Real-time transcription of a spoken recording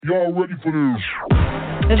Y'all ready for this?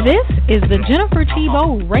 This is the Jennifer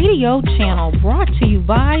Thibeaux radio channel brought to you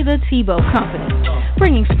by the Thibeaux Company,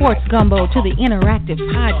 bringing sports gumbo to the interactive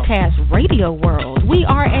podcast radio world. We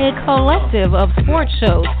are a collective of sports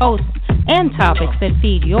shows, hosts, and topics that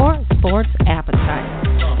feed your sports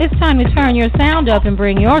appetite. It's time to turn your sound up and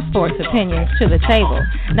bring your sports opinions to the table.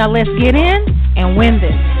 Now let's get in and win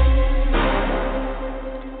this.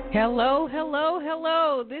 Hello, hello,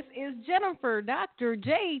 hello. This is Jennifer, Dr.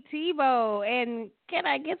 J. Thibeaux, and can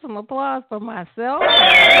I get some applause for myself?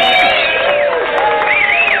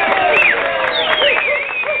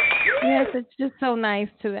 Yes, it's just so nice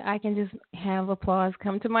I can just have applause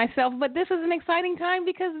come to myself. But this is an exciting time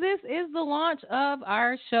because this is the launch of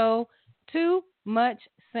our show, Too Much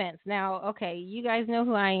Sense. Now, okay, you guys know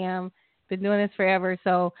who I am. Been doing this forever,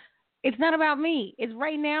 so it's not about me. It's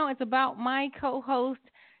right now. It's about my co-host.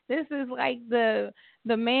 This is like the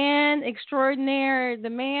man extraordinaire, the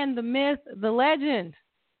man, the myth, the legend,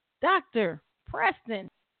 Dr. Preston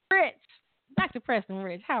Rich. Dr. Preston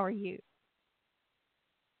Rich, how are you?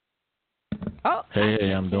 Oh,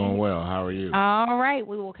 Hey, I'm doing well. How are you? All right.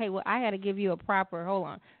 Well, I got to give you a proper, hold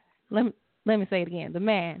on. Let me say it again. The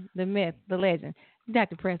man, the myth, the legend,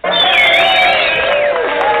 Dr. Preston.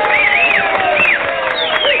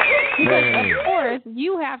 Because, of course,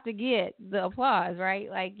 you have to get the applause, right?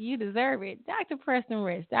 Like, you deserve it. Dr. Preston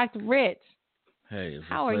Rich. Dr. Rich. Hey, it's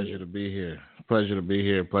a pleasure to be here. Pleasure to be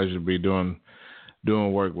here. Pleasure to be doing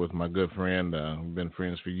work with my good friend. We've been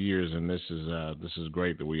friends for years, and this is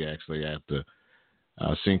great that we actually have to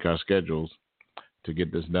sync our schedules to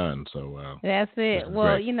get this done. So that's it.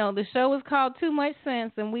 Well, great. You know, the show is called Too Much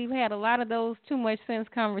Sense, and we've had a lot of those Too Much Sense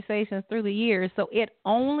conversations through the years. So it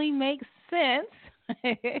only makes sense.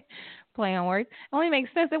 Play on words. It only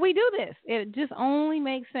makes sense that we do this. It just only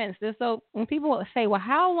makes sense. So when people say, well,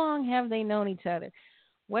 how long have they known each other?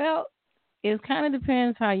 Well, it kind of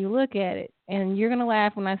depends how you look at it. And you're going to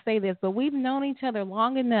laugh when I say this, but we've known each other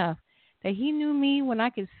long enough that he knew me when I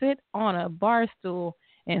could sit on a bar stool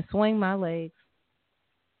and swing my legs.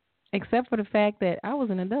 Except for the fact that I was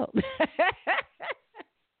an adult.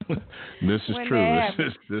 This is true.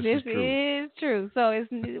 This is true. So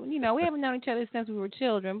it's, we haven't known each other since we were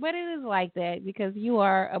children, but it is like that because you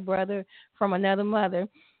are a brother from another mother.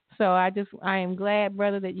 So I am glad,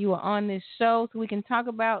 brother, that you are on this show so we can talk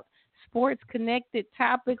about sports connected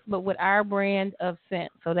topics, but with our brand of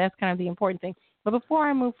sense. So that's kind of the important thing. But before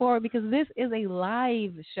I move forward, because this is a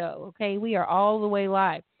live show, okay, we are all the way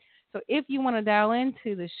live. So if you want to dial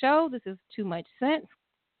into the show, this is Too Much Sense.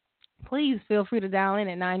 Please feel free to dial in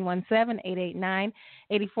at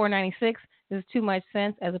 917-889-8496. This is Too Much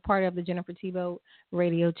Sense as a part of the Jennifer Thibeaux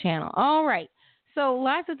radio channel. All right. So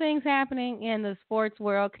lots of things happening in the sports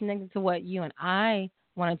world connected to what you and I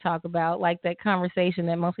want to talk about, like that conversation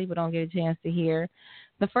that most people don't get a chance to hear.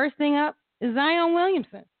 The first thing up is Zion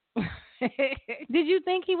Williamson. Did you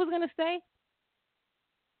think he was going to stay?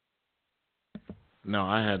 No,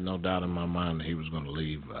 I had no doubt in my mind that he was going to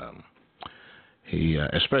leave. He,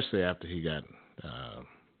 especially after he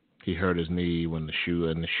hurt his knee when the shoe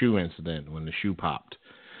incident, when the shoe popped.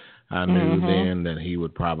 I knew then that he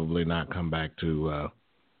would probably not come back to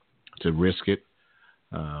risk it.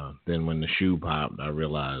 Then when the shoe popped, I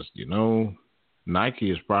realized,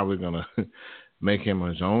 Nike is probably going to make him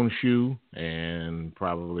his own shoe and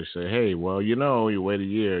probably say, hey, well, you wait a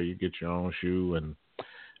year, you get your own shoe. And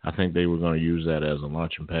I think they were going to use that as a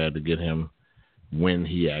launching pad to get him when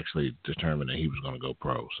he actually determined that he was going to go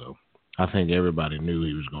pro. So I think everybody knew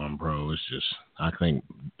he was going pro. It's just, I think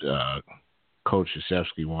Coach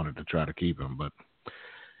Krzyzewski wanted to try to keep him, but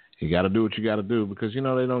you got to do what you got to do because, they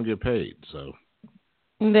don't get paid. So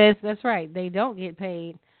that's right. They don't get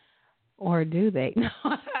paid, or do they? No,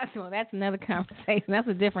 well, that's another conversation. That's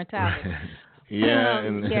a different topic.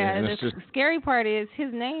 The scary part is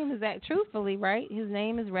his name is that, truthfully, right? His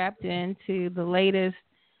name is wrapped into the latest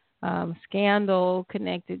scandal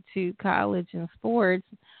connected to college and sports.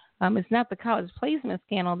 It's not the college placement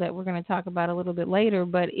scandal that we're going to talk about a little bit later,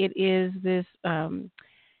 but it is this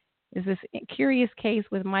curious case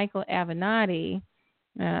with Michael Avenatti,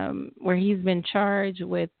 where he's been charged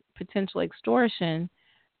with potential extortion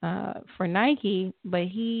for Nike, but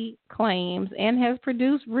he claims and has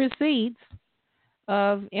produced receipts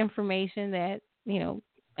of information that,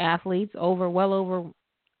 athletes, well over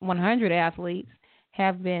 100 athletes,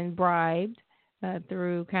 have been bribed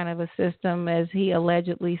through kind of a system, as he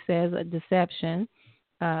allegedly says, a deception.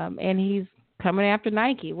 And he's coming after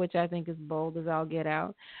Nike, which I think is bold as all get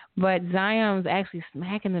out. But Zion's actually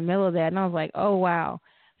smack in the middle of that. And I was like, oh, wow.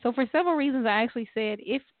 So for several reasons, I actually said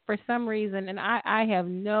if for some reason, and I have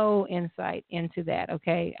no insight into that,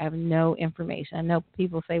 okay? I have no information. I know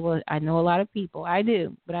people say, well, I know a lot of people. I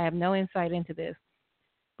do, but I have no insight into this.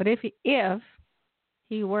 But if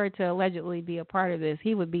he were to allegedly be a part of this,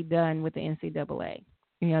 he would be done with the NCAA.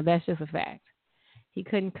 That's just a fact. He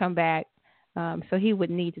couldn't come back, so he would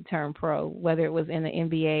need to turn pro, whether it was in the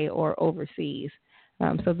NBA or overseas.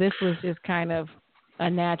 So this was just kind of a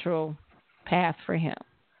natural path for him.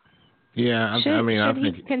 Yeah, Should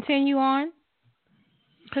he continue on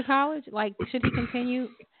to college? Like, should he continue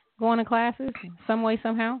going to classes some way,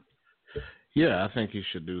 somehow? Yeah, I think he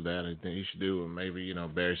should do that. I think he should do what maybe,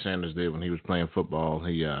 Barry Sanders did when he was playing football.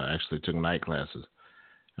 He actually took night classes.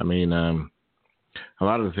 I mean, a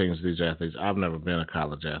lot of the things these athletes, I've never been a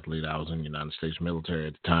college athlete. I was in the United States military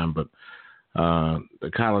at the time, but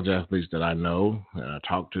the college athletes that I know and I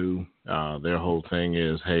talk to, their whole thing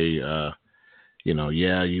is, hey, they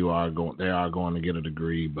are going to get a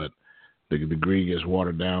degree, but the degree gets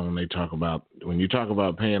watered down when you talk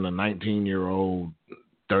about paying a 19-year-old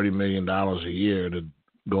 $30 million a year to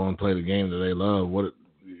go and play the game that they love.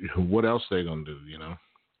 What else are they gonna do?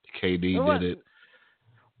 KD did it.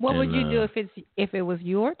 What would you do if it was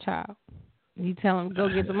your child? You tell him go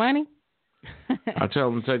get the money. I tell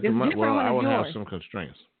them to take the money. Well, I would have some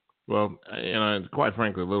constraints. Well, quite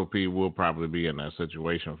frankly, Little P will probably be in that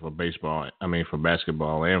situation for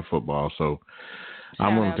basketball and football. So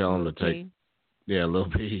I'm gonna tell him to take, Little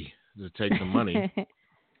P to take the money.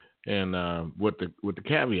 And with the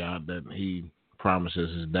caveat that he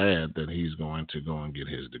promises his dad that he's going to go and get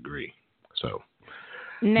his degree. So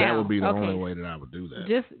that would be the only way that I would do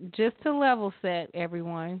that. Just to level set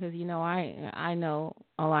everyone, because I know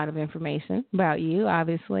a lot of information about you,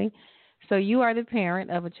 obviously. So you are the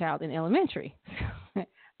parent of a child in elementary.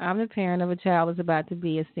 I'm the parent of a child that's about to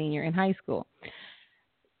be a senior in high school.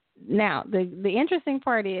 Now, the interesting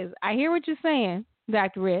part is I hear what you're saying,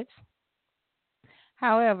 Dr. Rich.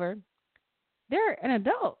 However, they're an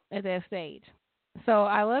adult at that stage. So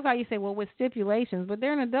I love how you say, well, with stipulations, but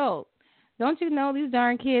they're an adult. Don't you know these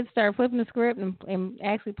darn kids start flipping the script and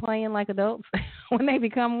actually playing like adults when they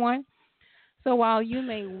become one? So while you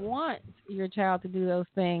may want your child to do those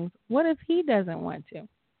things, what if he doesn't want to?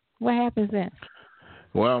 What happens then?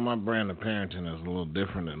 Well, my brand of parenting is a little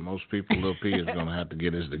different than most people. Little P is going to have to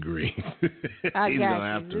get his degree. I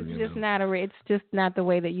got you. It's just not the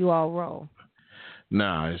way that you all roll.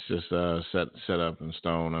 No, it's just set up in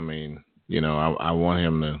stone. I mean, I want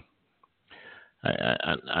him to.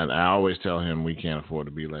 I always tell him we can't afford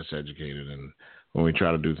to be less educated, and when we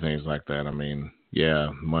try to do things like that, I mean, yeah,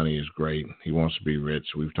 money is great. He wants to be rich.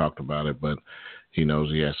 We've talked about it, but he knows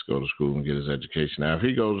he has to go to school and get his education. Now, if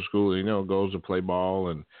he goes to school, goes to play ball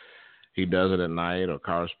and he does it at night or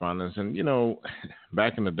correspondence. And,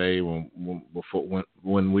 back in the day when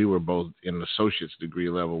we were both in the associate's degree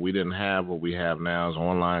level, we didn't have what we have now as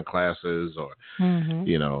online classes or,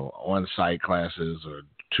 on-site classes or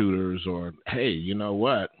tutors or, hey, you know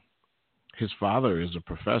what? His father is a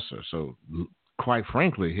professor. So quite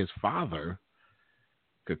frankly, his father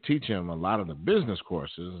could teach him a lot of the business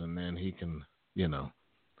courses, and then he can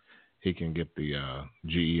get the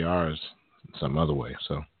GERs some other way.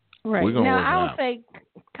 So. Right. Now, I would say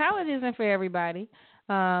college isn't for everybody.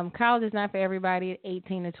 College is not for everybody at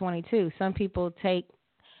 18 to 22. Some people take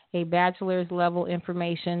a bachelor's level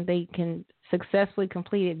information. They can successfully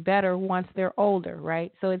complete it better once they're older,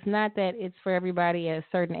 right? So it's not that it's for everybody at a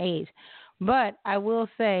certain age. But I will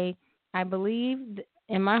say I believe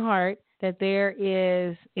in my heart that there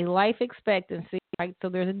is a life expectancy, right? So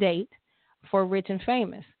there's a date for rich and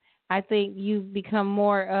famous. I think you become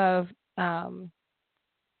more of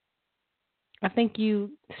I think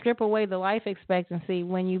you strip away the life expectancy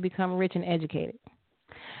when you become rich and educated.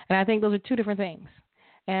 And I think those are two different things.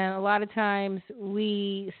 And a lot of times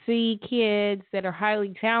we see kids that are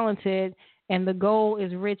highly talented and the goal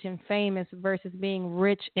is rich and famous versus being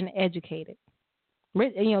rich and educated.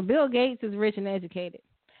 Bill Gates is rich and educated.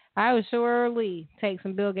 I would surely take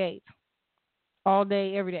some Bill Gates all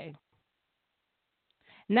day, every day.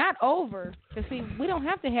 Not over, because see, we don't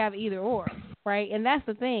have to have either or, right? And that's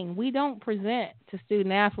the thing. We don't present to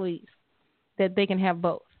student athletes that they can have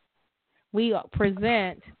both. We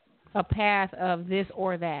present a path of this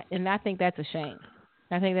or that, and I think that's a shame.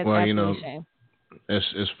 I think that's absolutely a shame.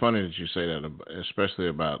 It's funny that you say that, especially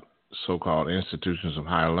about so-called institutions of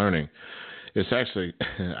higher learning. It's actually,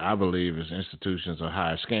 I believe, it's institutions of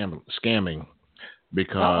higher scamming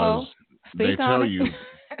because they tell you,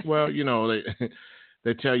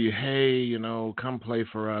 they tell you, hey, come play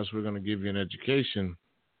for us. We're going to give you an education.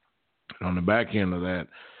 On the back end of that,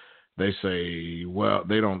 they say, well,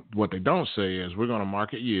 what they don't say is we're going to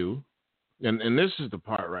market you. And this is the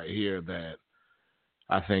part right here that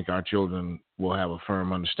I think our children will have a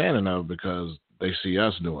firm understanding of because they see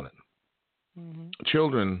us doing it. Mm-hmm.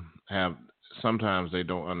 Children sometimes they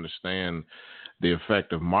don't understand the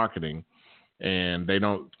effect of marketing, and they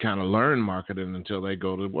don't kind of learn marketing until they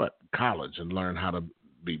go to college and learn how to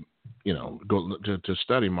be, go to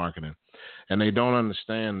study marketing. And they don't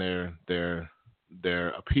understand their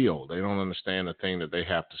appeal. They don't understand the thing that they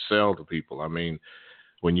have to sell to people. I mean,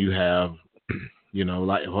 when you have,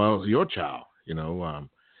 your child,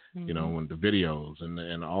 mm-hmm. When the videos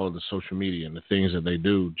and all of the social media and the things that they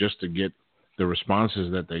do just to get the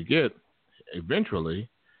responses that they get, eventually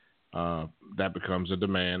that becomes a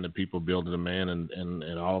demand, that people build a demand,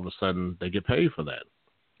 and all of a sudden they get paid for that.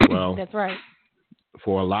 Well, that's right.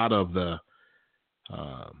 For a lot of the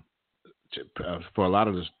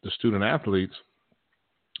student athletes,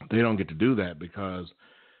 they don't get to do that because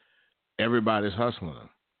everybody's hustling them.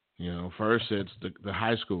 First it's the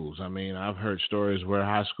high schools. I mean, I've heard stories where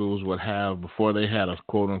high schools would have, before they had a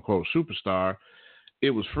quote-unquote superstar,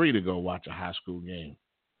 it was free to go watch a high school game.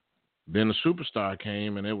 Then the superstar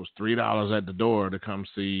came, and it was $3 at the door to come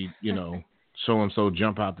see, so-and-so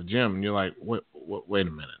jump out the gym. And you're like, wait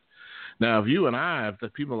a minute. Now, if the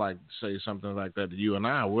people like to say something like that to you and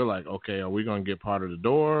I, we're like, okay, are we going to get part of the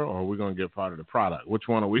door or are we going to get part of the product? Which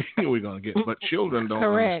one are we going to get? But children don't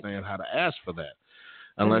Correct. understand how to ask for that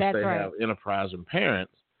unless they have enterprising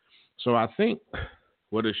parents. So I think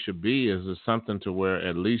what it should be is something to where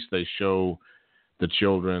at least they show the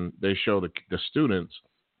children, they show the students,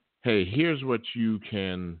 hey, here's what you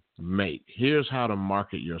can make. Here's how to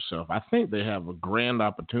market yourself. I think they have a grand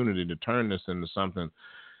opportunity to turn this into something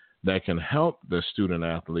that can help the student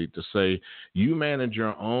athlete to say, you manage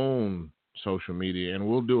your own social media and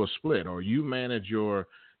we'll do a split, or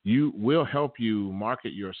we'll help you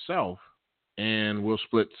market yourself and we'll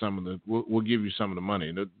split we'll give you some of the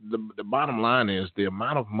money. The bottom line is the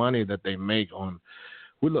amount of money that they make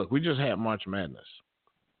we just had March Madness.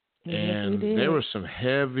 And there were some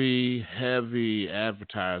heavy, heavy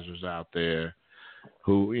advertisers out there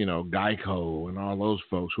who, Geico and all those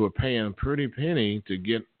folks who are paying a pretty penny to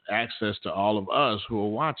get access to all of us who are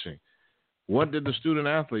watching. What did the student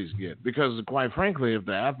athletes get? Because quite frankly, if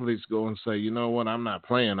the athletes go and say, you know what, I'm not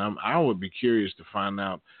playing, I would be curious to find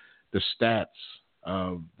out the stats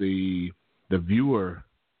of the viewer,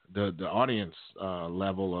 the audience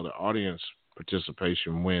level or the audience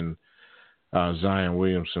participation when Zion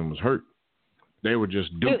Williamson was hurt. They were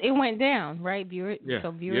just duped. It went down, right?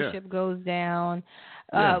 So viewership goes down.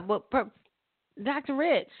 But Dr.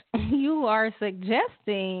 Rich, you are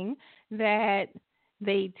suggesting that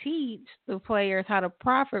they teach the players how to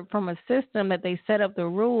profit from a system that they set up the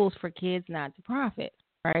rules for kids not to profit,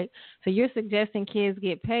 right? So you're suggesting kids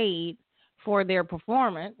get paid for their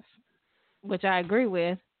performance, which I agree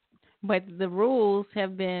with, but the rules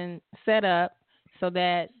have been set up so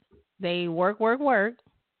that they work,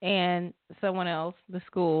 and someone else, the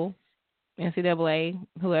school, NCAA,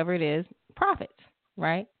 whoever it is, profits,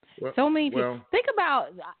 right? Well, so many people. Think about.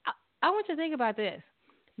 I want you to think about this.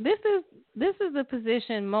 This is the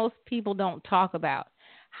position most people don't talk about.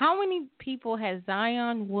 How many people has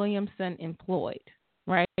Zion Williamson employed,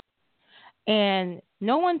 right? And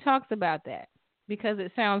no one talks about that because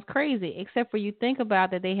it sounds crazy, except for you think about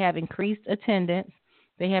that they have increased attendance.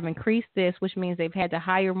 They have increased this, which means they've had to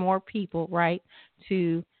hire more people, right,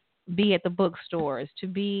 to be at the bookstores, to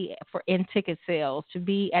be in ticket sales, to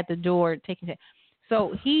be at the door taking it.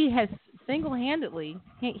 So he has single-handedly,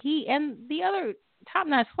 he and the other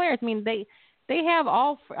top-notch players, I mean, they have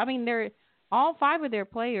all 5 of their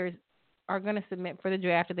players are going to submit for the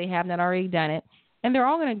draft if they have not already done it, and they're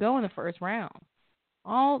all going to go in the first round.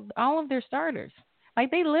 All of their starters.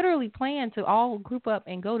 Like, they literally plan to all group up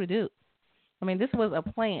and go to Duke. I mean, this was a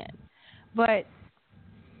plan. But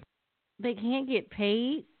they can't get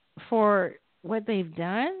paid for what they've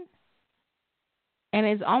done. And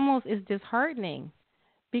it's disheartening.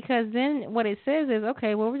 Because then what it says is,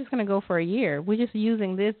 okay, well, we're just going to go for a year. We're just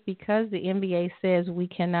using this because the NBA says we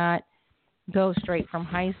cannot go straight from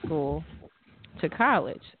high school to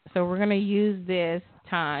college. So we're going to use this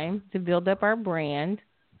time to build up our brand,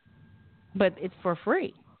 but it's for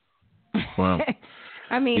free. Wow.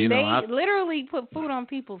 I mean, literally put food on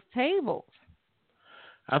people's tables.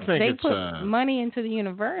 I think they put money into the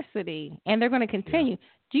university, and they're going to continue.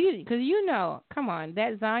 Yeah. Because come on,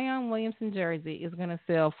 that Zion Williamson jersey is going to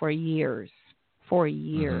sell for years. For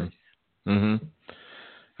years. Mm-hmm.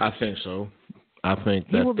 I think so. I think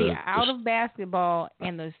that he will be out of basketball,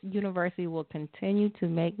 and the university will continue to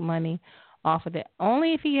make money off of that.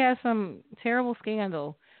 Only if he has some terrible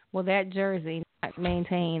scandal will that jersey not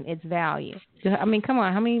maintain its value. I mean, come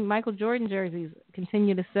on, how many Michael Jordan jerseys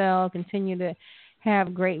continue to sell, continue to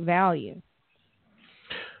have great value?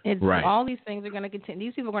 It's Right. all these things are going to continue.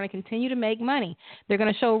 These people are going to continue to make money. They're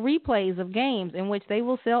going to show replays of games in which they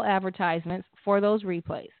will sell advertisements for those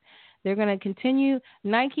replays. They're going to continue.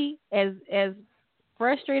 Nike, as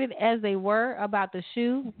frustrated as they were about the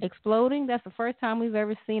shoe exploding, that's the first time we've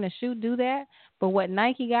ever seen a shoe do that. But what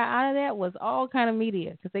Nike got out of that was all kind of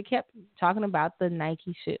media because they kept talking about the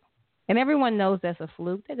Nike shoe. And everyone knows that's a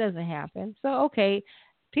fluke. That doesn't happen. So, okay,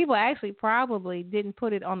 people actually probably didn't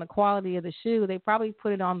put it on the quality of the shoe. They probably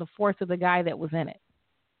put it on the force of the guy that was in it.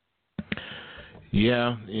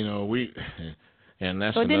 Yeah, and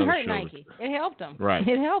that's so it didn't hurt show. Nike. It helped them. Right.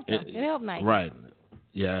 It helped them. It helped Nike. Right.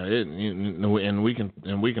 Yeah. And we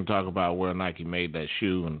can talk about where Nike made that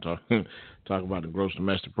shoe and talk about the gross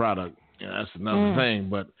domestic product. Yeah, that's another thing.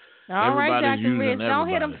 But all right, everybody's Dr. using Rich. everybody. Don't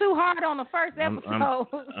hit them too hard on the first episode.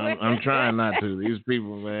 I'm trying not to. These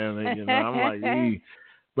people, man. I'm like, ee.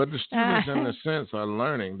 But the students, in a sense, are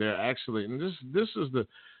learning. They're actually, and this is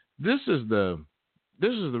the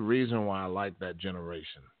reason why I like that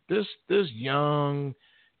generation. This young,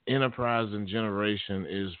 enterprising generation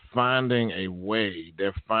is finding a way.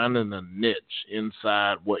 They're finding a niche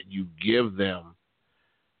inside what you give them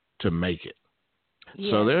to make it.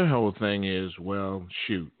 Yeah. So their whole thing is, well,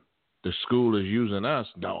 shoot, the school is using us,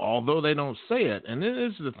 although they don't say it. And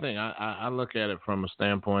this is the thing. I look at it from a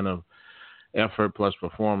standpoint of effort plus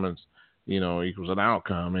performance, equals an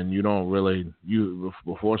outcome. And you don't really,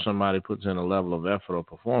 before somebody puts in a level of effort or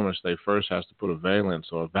performance, they first has to put a valence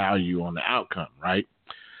or a value on the outcome, right?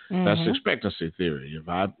 Mm-hmm. That's expectancy theory. If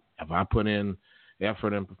I put in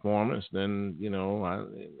effort and performance, then,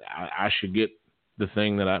 I should get the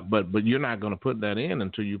thing that but you're not going to put that in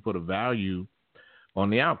until you put a value on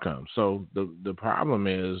the outcome. So the problem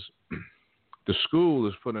is the school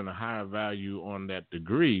is putting a higher value on that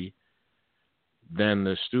degree than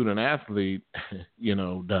the student athlete,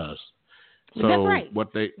 does. So that's right.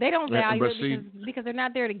 What they don't value it because they're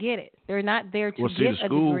not there to get it. They're not there to get a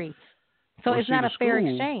degree. So it's not a fair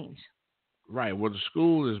exchange. Right. Well, the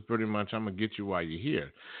school is pretty much, I'm going to get you while you're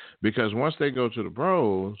here. Because once they go to the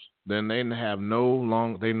pros, then they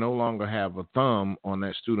no longer have a thumb on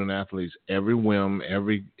that student athlete's every whim,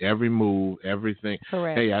 every move, everything.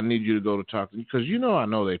 Correct. Hey, I need you to go to talk. Because, I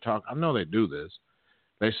know they do this.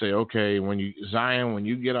 They say, okay, when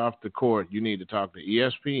you get off the court, you need to talk to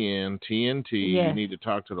ESPN, TNT. Yes. You need to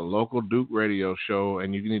talk to the local Duke radio show,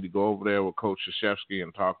 and you need to go over there with Coach Krzyzewski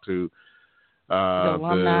and talk to the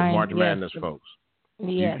March Madness folks.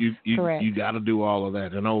 Yes, correct. You got to do all of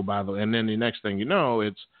that. And and then the next thing you know,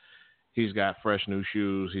 he's got fresh new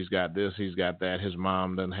shoes. He's got this. He's got that. His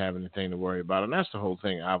mom doesn't have anything to worry about. And that's the whole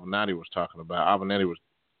thing Avenatti was talking about,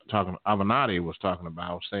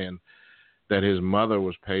 saying that his mother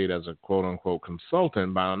was paid as a quote unquote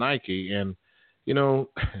consultant by Nike. And, the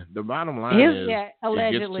bottom line is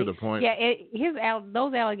allegedly, it gets to the point. Yeah,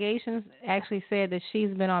 those allegations actually said that she's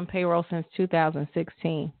been on payroll since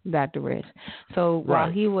 2016, Dr. Rich. So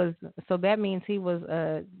that means he was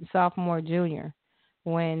a sophomore, junior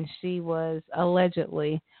when she was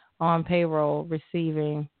allegedly on payroll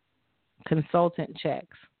receiving consultant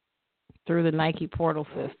checks through the Nike portal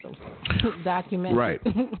system. Documented. Right.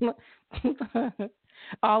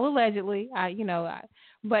 All allegedly,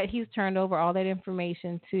 but he's turned over all that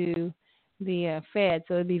information to the Fed,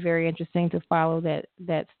 so it'd be very interesting to follow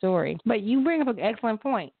that story. But you bring up an excellent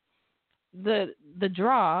point. The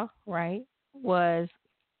draw, right, was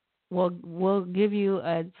we'll give you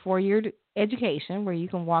a 4-year education where you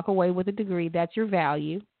can walk away with a degree. That's your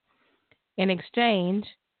value. In exchange,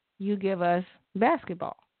 you give us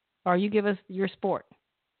basketball or you give us your sport.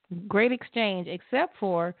 Great exchange, except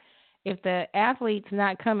for if the athlete's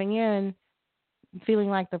not coming in feeling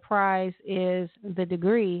like the prize is the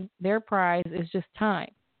degree, their prize is just time.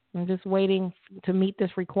 I'm just waiting to meet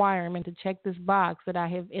this requirement, to check this box that I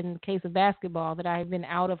have, in the case of basketball, that I have been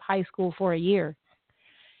out of high school for a year.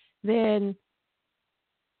 Then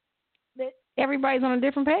everybody's on a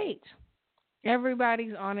different page.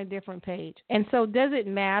 Everybody's on a different page. And so does it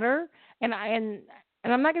matter? And I'm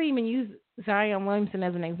not going to even use Zion Williamson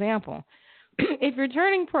as an example. If you're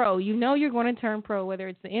turning pro, you're going to turn pro, whether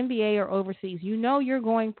it's the NBA or overseas. You're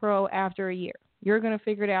going pro after a year. You're going to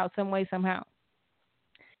figure it out some way, somehow.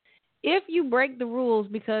 If you break the rules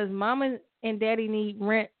because mama and daddy need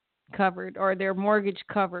rent covered or their mortgage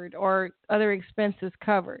covered or other expenses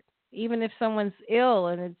covered, even if someone's ill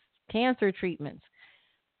and it's cancer treatments,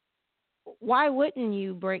 why wouldn't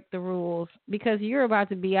you break the rules? Because you're about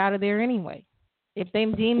to be out of there anyway. If they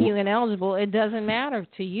deem you ineligible, it doesn't matter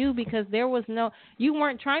to you because you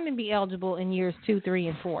weren't trying to be eligible in years 2, 3,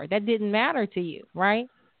 and 4. That didn't matter to you, right?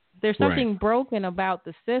 There's something broken about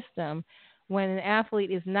the system when an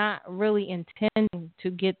athlete is not really intending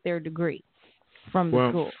to get their degree from the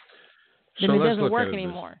school. Then it doesn't work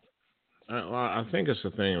anymore. I think it's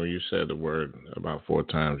the thing where you said the word about 4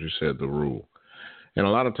 times. You said the rule. And a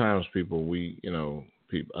lot of times people,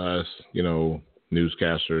 us,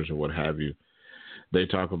 newscasters or what have you, they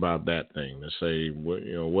talk about that thing. They say,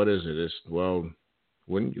 what is it? It's,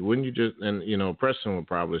 wouldn't you just, and, Preston would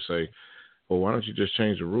probably say, well, why don't you just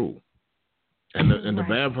change the rule? And the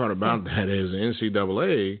bad part about that is the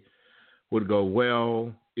NCAA would go,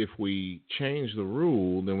 well, if we change the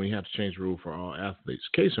rule, then we have to change the rule for all athletes.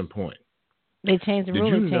 Case in point. They changed the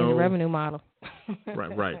rule and changed the revenue model.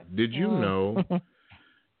 Right. Did you know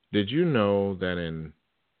that in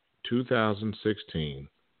 2016,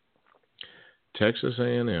 Texas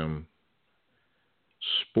A&M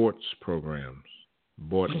sports programs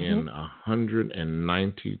brought in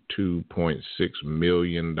 $192.6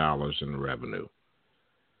 million in revenue.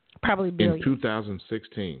 Probably billion. In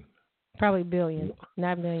 2016. Probably billion.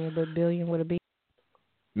 Not million, but billion would it be?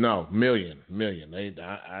 No, million.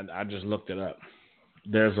 I just looked it up.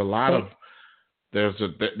 There's a lot of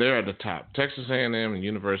they're at the top. Texas A&M and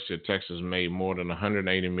University of Texas made more than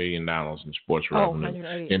 $180 million in sports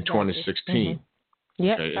revenue in 2016.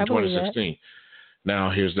 Yeah, in 2016. Now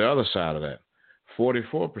here's the other side of that.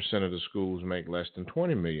 44% of the schools make less than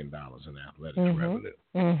 $20 million in athletic revenue.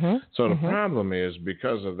 So the problem is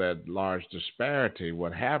because of that large disparity,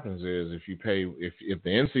 what happens is if the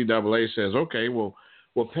NCAA says, okay, well,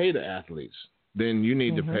 we'll pay the athletes, then you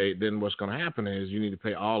need to pay. Then what's going to happen is you need to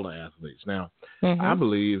pay all the athletes. Now, I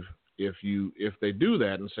believe if they do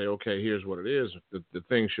that and say, okay, here's what it is, the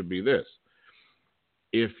thing should be this.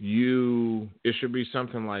 It should be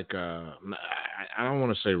something like, I don't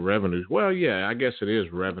want to say revenue. Well, yeah, I guess it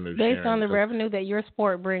is revenue sharing. Based on the revenue that your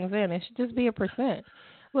sport brings in, it should just be a percent.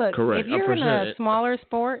 Look, correct. If you're in a smaller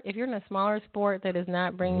sport that is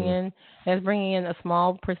not bringing in, that's bringing in a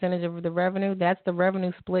small percentage of the revenue, that's the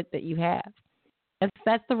revenue split that you have.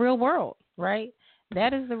 That's the real world, right?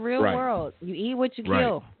 That is the real world. You eat what you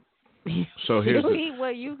kill. So here's you eat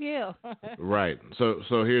what you kill. Right. So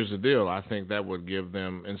here's the deal. I think that would give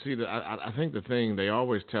them, and see, I think the thing they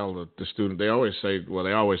always tell the student, they always say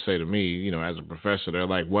to me, as a professor, they're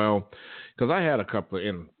like, well, because I had a couple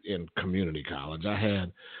in community college, I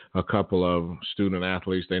had a couple of student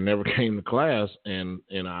athletes. They never came to class, and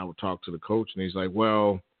I would talk to the coach, and he's like,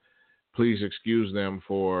 well, please excuse them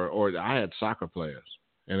or I had soccer players.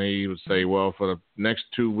 And he would say, well, for the next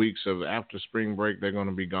 2 weeks of after spring break, they're going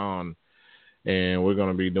to be gone, and we're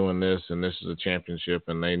going to be doing this, and this is a championship,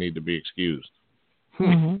 and they need to be excused.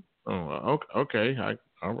 Oh, okay.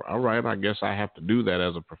 All right. I guess I have to do that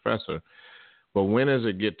as a professor. But when does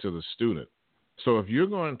it get to the student? So if you're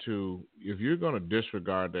going to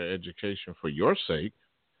disregard their education for your sake,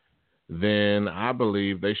 then I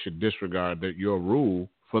believe they should disregard your rule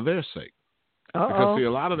for their sake. Because see, a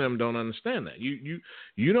lot of them don't understand that. You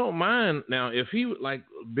don't mind now if he like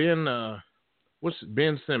Ben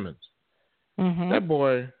Simmons. That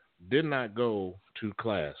boy did not go to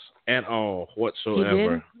class at all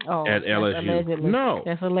whatsoever at LSU. Allegedly. No,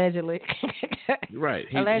 that's allegedly. Right.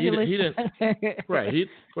 Allegedly. He didn't. Right.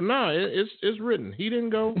 It's written. He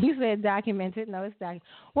didn't go. He said documented. No, it's documented.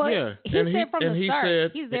 Well, yeah. He said from the start.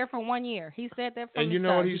 Said, he's there for 1 year. He said that from the start. And you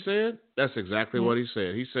know what he said? That's exactly what he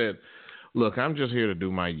said. He said, look, I'm just here to do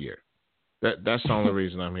my year. That's the only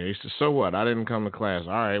reason I'm here. He said, so what? I didn't come to class.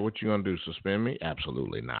 All right, what you gonna do? Suspend me?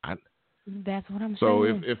 Absolutely not. That's what I'm saying. So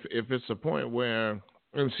if it's a point where,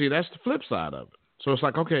 and see, that's the flip side of it. So it's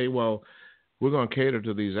like, okay, well, we're gonna cater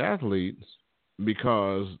to these athletes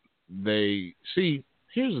because they see.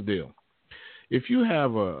 Here's the deal: if you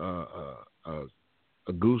have a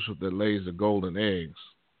goose that lays the golden eggs,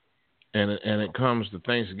 and it comes to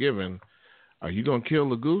Thanksgiving, are you gonna kill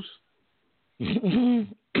the goose?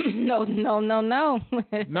 No. No,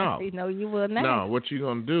 you will not. No, what you're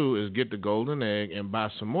going to do is get the golden egg and buy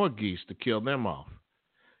some more geese to kill them off.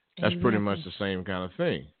 That's pretty much the same kind of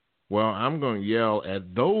thing. Well, I'm going to yell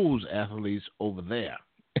at those athletes over there.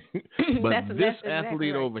 But this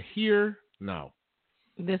athlete over here, no.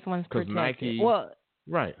 This one's protected. Nike,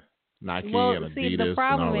 right. Nike and Adidas the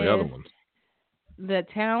problem and all the other ones. The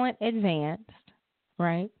talent advanced,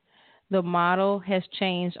 right? The model has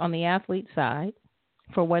changed on the athlete side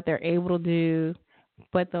for what they're able to do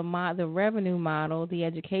but the revenue model, the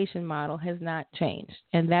education model has not changed.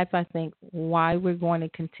 And that's, I think, why we're going to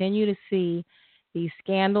continue to see these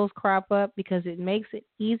scandals crop up, because it makes it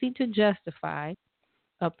easy to justify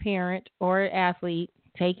a parent or an athlete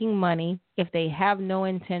taking money if they have no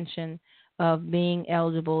intention of being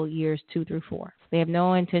eligible years 2 through 4. They have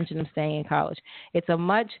no intention of staying in college. It's a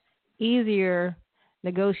much easier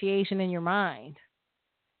negotiation in your mind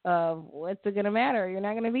of what's it going to matter? You're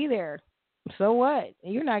not going to be there. So what?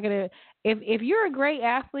 You're not going to, if you're a great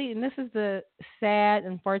athlete, and this is the sad,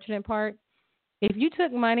 unfortunate part, if you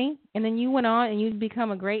took money and then you went on and you become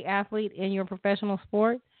a great athlete in your professional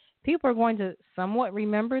sport, people are going to somewhat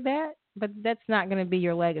remember that, but that's not going to be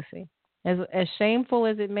your legacy. As shameful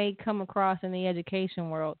as it may come across in the education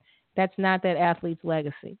world, that's not that athlete's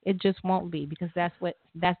legacy. It just won't be, because that's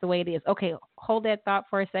the way it is. Okay, hold that thought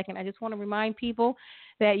for a second. I just want to remind people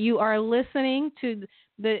that you are listening to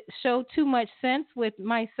the show Too Much Sense with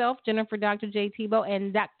myself, Jennifer Dr. J. Thibeaux,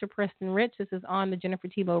 and Dr. Preston Rich. This is on the Jennifer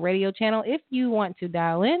Thibeaux radio channel. If you want to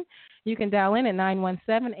dial in, you can dial in at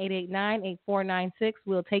 917-889-8496.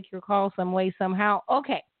 We'll take your call some way, somehow.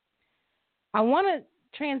 Okay, I want to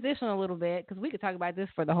transition a little bit, because we could talk about this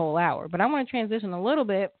for the whole hour, but I want to transition a little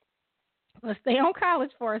bit. Let's stay on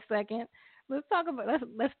college for a second. Let's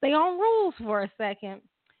stay on rules for a second.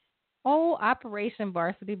 Oh, Operation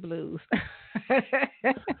Varsity Blues.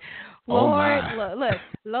 Lord,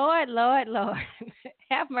 Lord,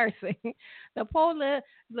 have mercy. The poor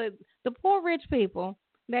rich people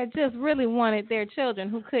that just really wanted their children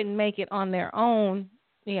who couldn't make it on their own,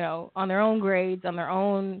 on their own grades, on their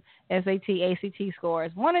own SAT, ACT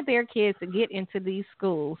scores, wanted their kids to get into these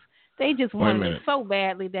schools. They just wanted it so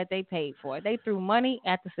badly that they paid for it. They threw money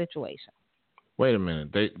at the situation. Wait a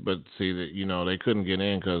minute. They couldn't get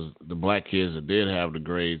in because the black kids that did have the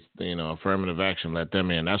grades, affirmative action let them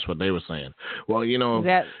in. That's what they were saying. Well,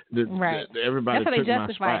 everybody took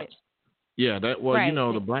my spots. Yeah,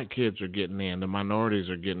 the black kids are getting in. The minorities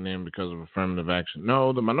are getting in because of affirmative action.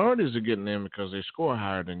 No, the minorities are getting in because they score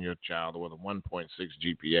higher than your child with a 1.6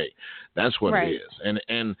 GPA. That's what it is.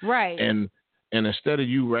 And instead of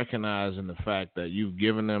you recognizing the fact that you've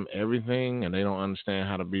given them everything and they don't understand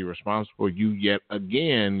how to be responsible, you yet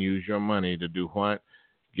again use your money to do what?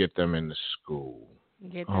 Get them into school.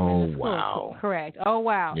 Get them into school. Wow. Correct. Oh,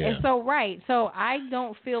 wow. Yeah. And so I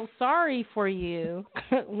don't feel sorry for you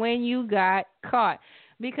when you got caught,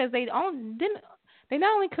 because they not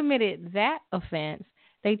only committed that offense,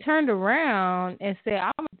 they turned around and said,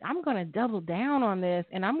 I'm going to double down on this,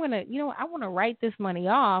 and I'm going to, I want to write this money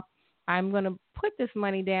off. I'm going to put this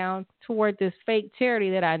money down toward this fake charity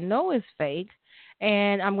that I know is fake,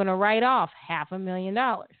 and I'm going to write off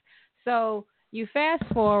 $500,000. So you fast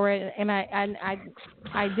forward, and I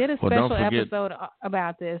did a special episode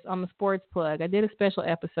about this on the Sports Plug. I did a special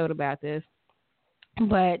episode about this,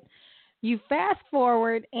 but you fast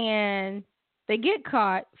forward, and they get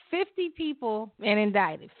caught, 50 people, and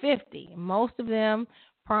indicted, 50. Most of them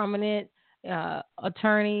prominent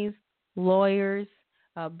attorneys, lawyers,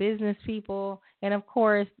 business people, and of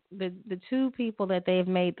course the two people that they've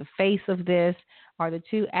made the face of this are the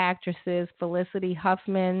two actresses, Felicity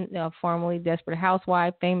Huffman, formerly Desperate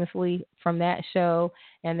Housewife, famously from that show,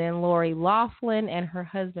 and then Lori Loughlin and her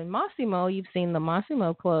husband Massimo. You've seen the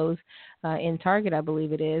Massimo clothes in Target, I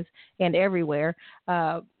believe it is, and everywhere.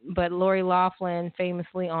 But Lori Loughlin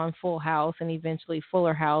famously on Full House and eventually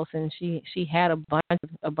Fuller House, and she had a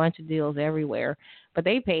bunch of deals everywhere. But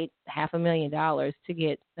they paid $500,000 to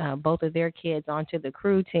get both of their kids onto the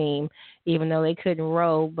crew team, even though they couldn't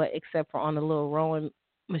row, but except for on the little rowing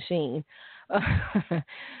machine. But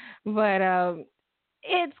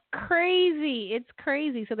it's crazy. It's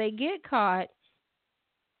crazy. So they get caught.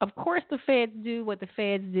 Of course, the feds do what the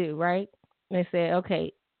feds do, right? They say,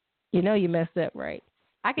 okay, you messed up, right?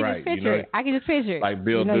 I can just picture it. I can just picture it. Like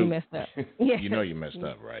Bill Duke. You messed up. Yeah. You messed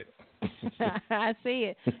up, right? I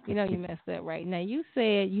see it. You messed up, right? Now, you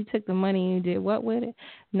said you took the money and you did what with it?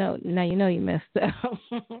 No, now you messed up.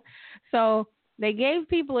 So they gave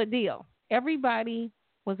people a deal. Everybody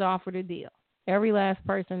was offered a deal. Every last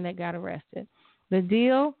person that got arrested. The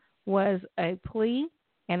deal was a plea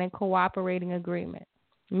and a cooperating agreement,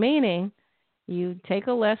 meaning you take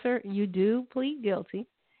you do plead guilty.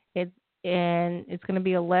 It's going to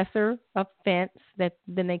be a lesser offense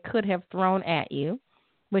than they could have thrown at you,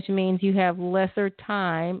 which means you have lesser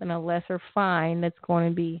time and a lesser fine that's going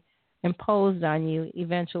to be imposed on you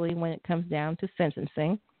eventually when it comes down to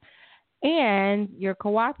sentencing. And your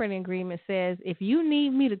cooperating agreement says, if you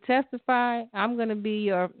need me to testify, I'm going to be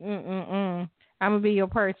your I'm going to be your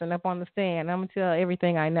person up on the stand. I'm going to tell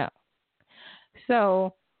everything I know.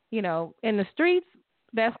 So, in the streets,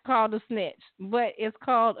 That's called a snitch, but it's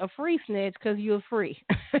called a free snitch because you're free.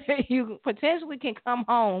 You potentially can come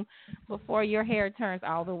home before your hair turns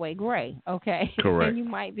all the way gray, okay? And Correct. you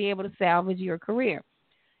might be able to salvage your career.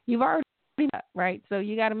 You've already done that, right? So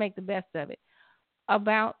you got to make the best of it.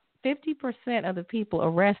 About 50% of the people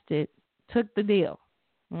arrested took the deal,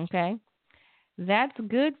 okay? That's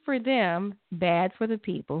good for them, bad for the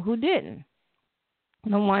people who didn't.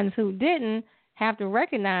 The ones who didn't have to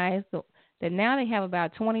recognize that now they have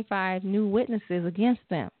about 25 new witnesses against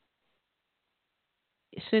them.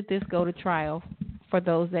 Should this go to trial for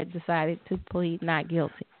those that decided to plead not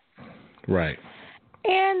guilty? Right.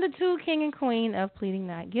 And the two king and queen of pleading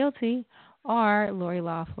not guilty are Lori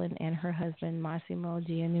Loughlin and her husband, Massimo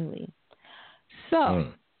Giannulli.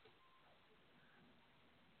 So,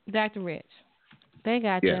 Dr. Rich, they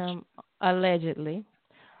got them allegedly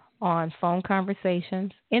on phone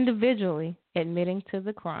conversations, individually admitting to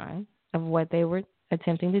the crime of what they were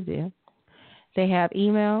attempting to do. They have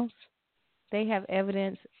emails. They have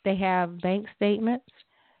evidence. They have bank statements.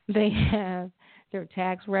 They have their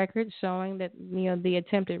tax records showing that, the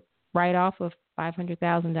attempted write-off of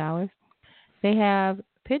 $500,000. They have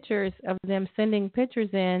pictures of them sending pictures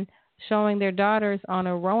in showing their daughters on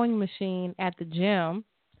a rowing machine at the gym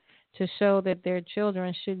to show that their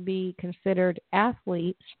children should be considered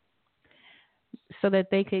athletes so that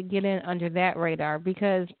they could get in under that radar.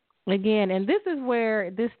 Because, again, and this is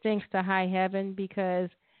where this stinks to high heaven, because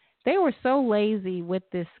they were so lazy with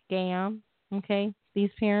this scam, okay,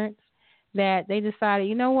 these parents, that they decided,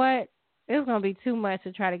 you know what, it's going to be too much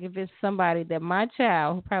to try to convince somebody that my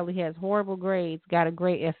child, who probably has horrible grades, got a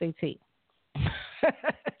great SAT.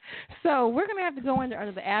 So we're going to have to go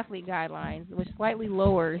under the athlete guidelines, which slightly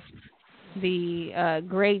lowers the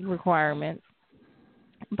grade requirements.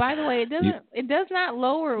 By the way, it does not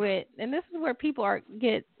lower it, and this is where people are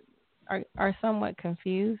somewhat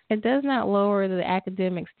confused. It does not lower the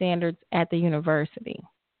academic standards at the university.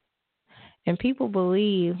 And people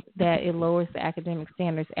believe that it lowers the academic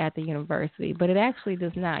standards at the university, but it actually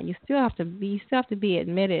does not. You still have to be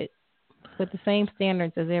admitted with the same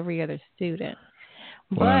standards as every other student.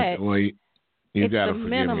 But you it's got to the forgive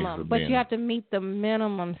minimum. me for But being... you have to meet the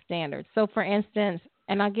minimum standards. So, for instance,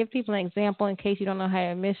 and I'll give people an example in case you don't know how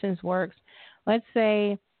admissions works. Let's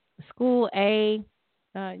say school A,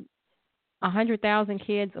 100,000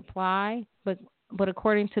 kids apply, but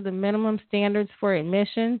according to the minimum standards for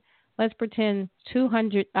admission, let's pretend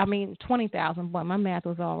 20,000. Boy, my math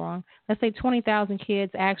was all wrong. Let's say 20,000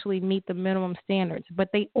 kids actually meet the minimum standards, but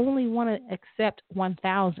they only want to accept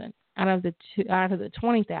 1,000 out of the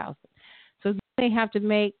 20,000. So they have to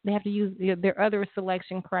use their other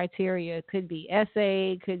selection criteria. It could be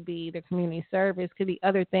essay, could be their community service, could be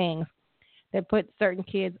other things that put certain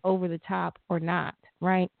kids over the top or not,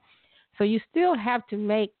 right? So you still have to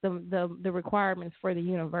make the requirements for the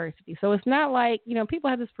university. So it's not like, people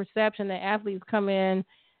have this perception that athletes come in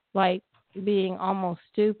like being almost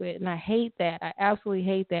stupid. And I hate that. I absolutely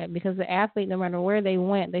hate that, because the athlete, no matter where they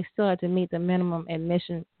went, they still have to meet the minimum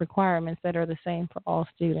admission requirements that are the same for all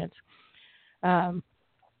students. But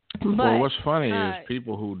what's funny is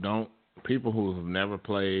people who have never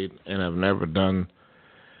played and have never done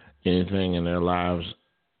anything in their lives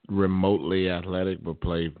remotely athletic but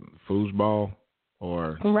play foosball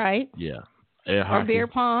or right, air hockey, or beer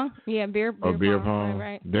pong, beer pong.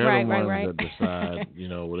 Right. They're the ones that decide,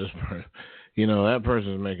 this person, that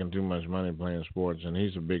person's making too much money playing sports and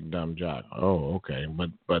he's a big dumb jock. Oh, okay, but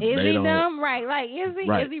is they he don't. Dumb? Right, like is he?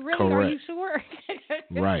 Right. Is he really? Correct. Are you sure?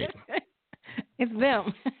 Right. It's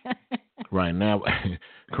them. Right now,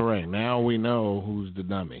 correct. Now we know who's the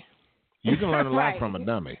dummy. You can learn a lot from a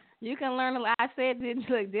dummy. You can learn a lot. I said,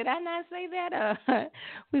 did I not say that?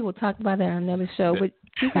 We will talk about that on another show. But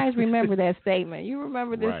you guys remember that statement. You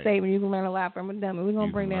remember this statement. You can learn a lot from a dummy. We're going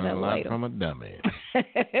to bring that up later. From a dummy.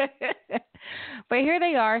 But here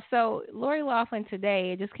they are. So Lori Loughlin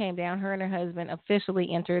today, it just came down. Her and her husband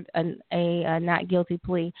officially entered a not guilty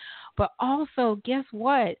plea. But also, guess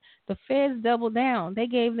what? The feds doubled down. They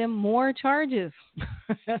gave them more charges.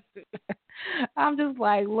 I'm just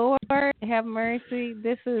like, Lord, have mercy.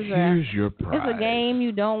 This is it's a game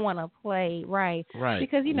you don't want to play, right? Right.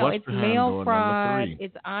 Because, it's mail fraud,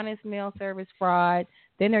 it's honest mail service fraud.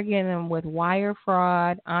 Then they're getting them with wire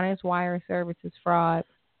fraud, honest wire services fraud.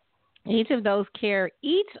 Each of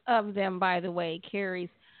them, by the way, carries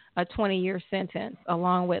a 20-year sentence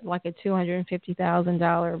along with like a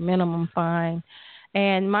 $250,000 minimum fine.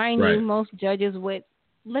 And mind you, most judges would,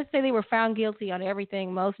 let's say they were found guilty on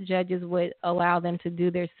everything, most judges would allow them to do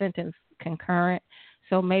their sentence concurrent.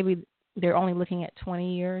 So maybe they're only looking at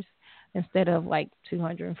 20 years. instead of like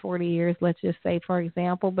 240 years, let's just say, for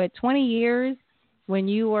example. But 20 years when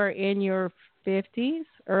you are in your 50s,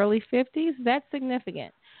 early 50s, that's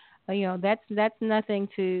significant. That's nothing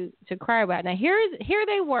to cry about. Now, here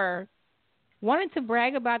they were, wanted to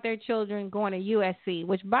brag about their children going to USC,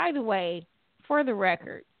 which, by the way, for the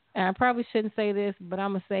record, and I probably shouldn't say this, but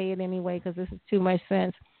I'm going to say it anyway because this is too much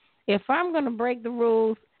sense. If I'm going to break the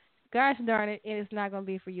rules, gosh darn it, it's not going to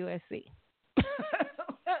be for USC.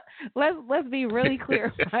 Let's be really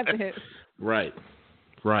clear about this. Right,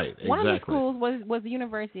 exactly. One of the schools was the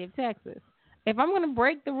University of Texas. If I'm going to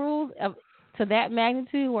break the rules to that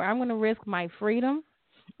magnitude where I'm going to risk my freedom,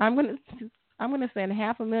 I'm going to send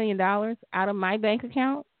 $500,000 out of my bank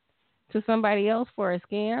account to somebody else for a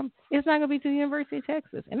scam. It's not going to be to the University of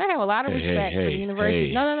Texas. And I have a lot of respect for the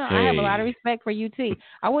university. No. I have a lot of respect for UT.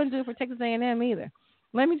 I wouldn't do it for Texas A&M either.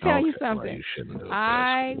 Let me tell you something. Well,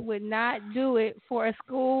 I would not do it for a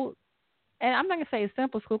school, and I'm not going to say a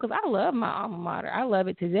simple school because I love my alma mater. I love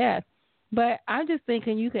it to death. But I'm just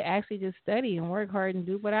thinking you could actually just study and work hard and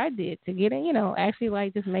do what I did to get in, actually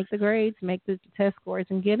like just make the grades, make the test scores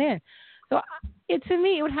and get in. So to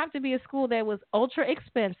me, it would have to be a school that was ultra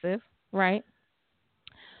expensive, right?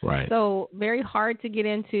 Right. So very hard to get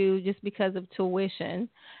into just because of tuition.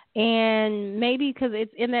 And maybe because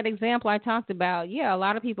it's in that example I talked about, a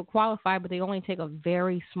lot of people qualify, but they only take a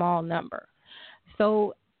very small number.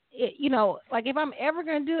 So, like if I'm ever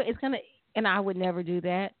going to do it, it's going to, and I would never do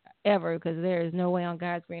that ever because there is no way on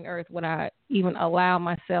God's green earth would I even allow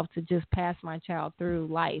myself to just pass my child through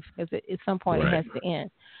life because at some point it has to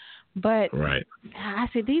end. But I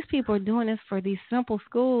said, these people are doing this for these simple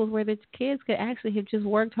schools where the kids could actually have just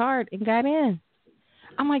worked hard and got in.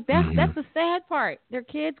 I'm like, that's the sad part. Their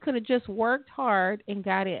kids could have just worked hard and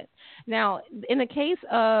got in. Now, in the case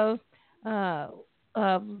of the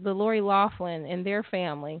Lori Loughlin and their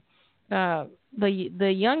family, the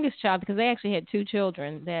youngest child, because they actually had two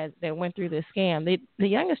children that went through this scam, the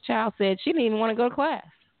youngest child said she didn't even want to go to class.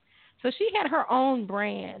 So she had her own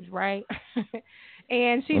brand, right?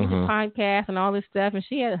 And she did a podcast and all this stuff, and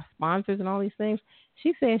she had sponsors and all these things.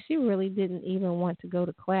 She said she really didn't even want to go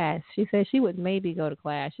to class. She said she would maybe go to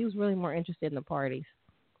class. She was really more interested in the parties.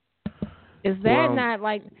 Is that not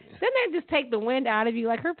like, doesn't that just take the wind out of you?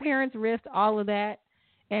 Like her parents risked all of that,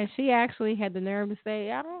 and she actually had the nerve to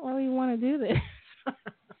say, I don't really want to do this.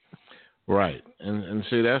 Right. And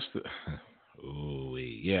see, that's the,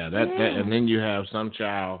 that, and then you have some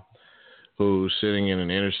child who's sitting in an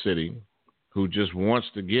inner city who just wants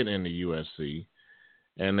to get into USC,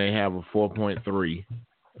 and they have a 4.3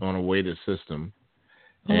 on a weighted system,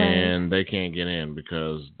 and they can't get in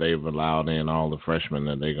because they've allowed in all the freshmen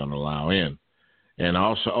that they're going to allow in. And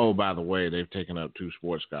also, by the way, they've taken up 2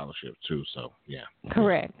 sports scholarships too. So,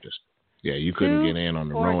 correct. You couldn't get in on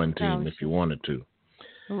the rowing team if you wanted to.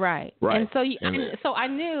 Right. And so so I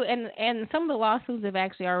knew, and some of the lawsuits have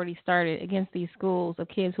actually already started against these schools of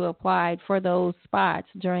kids who applied for those spots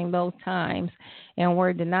during those times and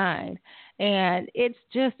were denied. And it's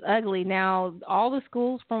just ugly. Now, all the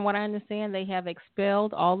schools, from what I understand, they have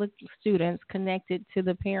expelled all the students connected to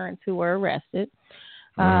the parents who were arrested.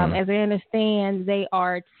 As I understand, they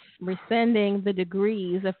are rescinding the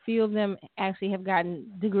degrees. A few of them actually have gotten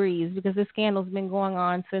degrees because this scandal's been going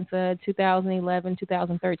on since 2011,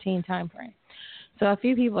 2013 timeframe. So a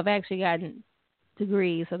few people have actually gotten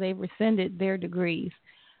degrees, so they've rescinded their degrees.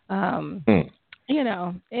 It's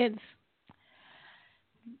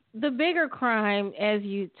the bigger crime, as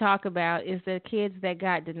you talk about, is the kids that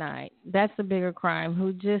got denied. That's the bigger crime,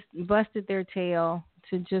 who just busted their tail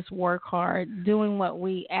to just work hard, doing what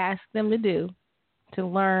we asked them to do, to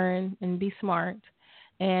learn and be smart,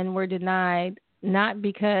 and were denied not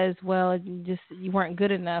because, you weren't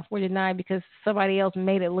good enough. We're denied because somebody else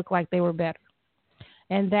made it look like they were better.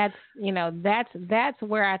 And that's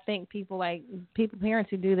where I think parents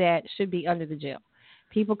who do that should be under the jail.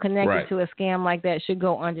 People connected to a scam like that should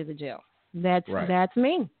go under the jail. That's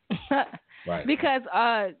me. Because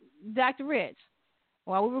Dr. Rich,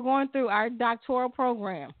 while we were going through our doctoral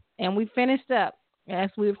program, and we finished up, as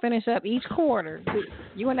we finish up each quarter,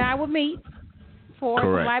 you and I would meet for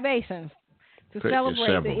libations to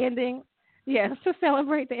celebrate the ending. Yes, to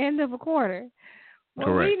celebrate the end of a quarter.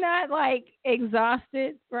 Were we not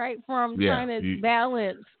exhausted, right, from trying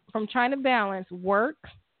to balance work,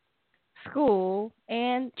 school,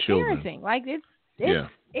 and parenting?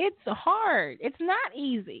 It's hard. It's not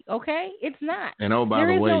easy, okay? It's not. And by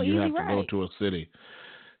the way, you have to go to a city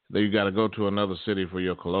you got to go to another city for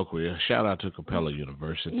your colloquium. Shout out to Capella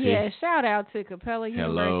University. Yeah, shout out to Capella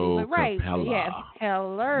University. But right, Capella. yes,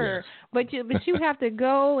 hello. Yes. But you have to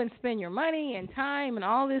go and spend your money and time and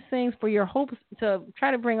all these things for your hopes, to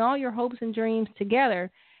try to bring all your hopes and dreams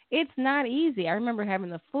together. It's not easy. I remember having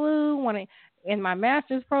the flu, wanting in my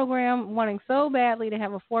master's program, wanting so badly to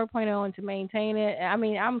have a 4.0 and to maintain it. I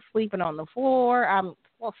mean, I'm sleeping on the floor. I'm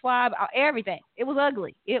slob, everything. It was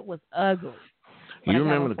ugly. It was ugly. You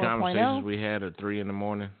remember the conversations we had at 3 a.m.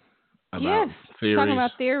 about theories? Talking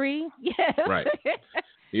about theory. Yes. Right.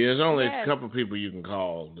 Yeah, there's only a couple people you can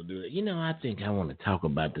call to do it. I think I want to talk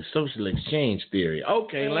about the social exchange theory.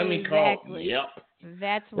 Okay, let me call. Yep.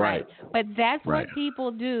 That's right. But that's what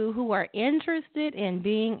people do who are interested in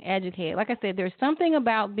being educated. Like I said, there's something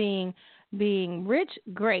about being rich,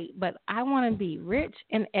 great, but I want to be rich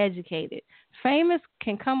and educated. Famous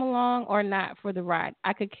can come along or not for the ride.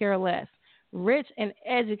 I could care less. Rich and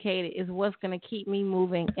educated is what's going to keep me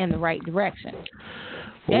moving in the right direction.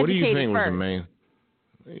 Well, what do you think was the main?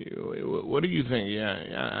 What do you think? Yeah,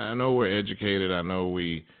 I know we're educated. I know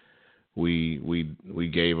we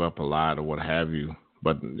gave up a lot or what have you,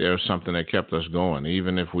 but there's something that kept us going.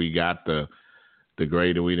 Even if we got the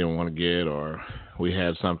grade that we didn't want to get, or we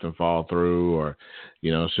had something fall through, or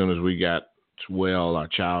as soon as we got well, our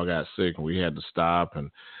child got sick and we had to stop,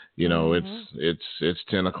 and it's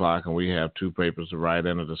 10 o'clock and we have 2 papers to write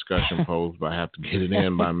in a discussion post, but I have to get it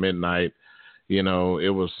in by midnight. It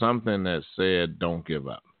was something that said, don't give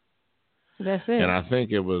up. That's it. And I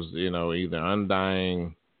think it was, either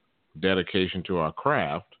undying dedication to our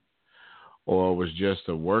craft, or it was just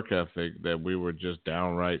a work ethic that we were just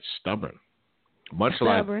downright stubborn.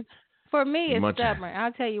 Stubborn. For me, it's stubborn.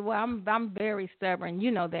 I'll tell you what, I'm very stubborn.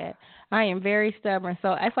 You know that. I am very stubborn.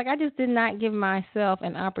 So it's like I just did not give myself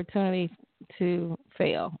an opportunity to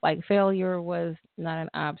fail. Like failure was not an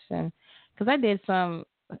option, because I did some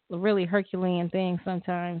really Herculean things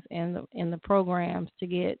sometimes in the programs to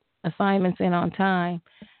get assignments in on time.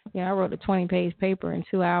 I wrote a 20-page paper in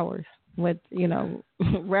 2 hours with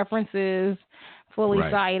references, fully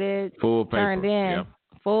cited, full paper, turned in.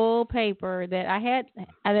 Full paper that I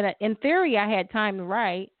had, in theory, I had time to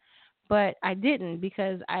write, but I didn't,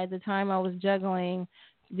 because at the time I was juggling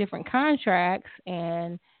different contracts,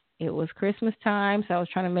 and it was Christmas time, so I was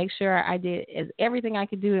trying to make sure I did everything I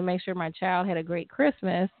could do to make sure my child had a great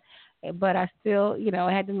Christmas, but I still,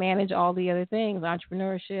 I had to manage all the other things,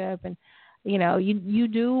 entrepreneurship, and, you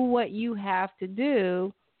do what you have to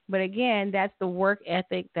do, but again, that's the work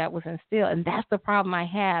ethic that was instilled, and that's the problem I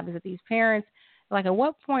have, is that these parents, like, at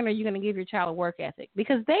what point are you going to give your child a work ethic?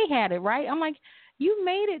 Because they had it, right? I'm like, you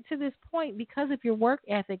made it to this point because of your work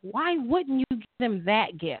ethic. Why wouldn't you give them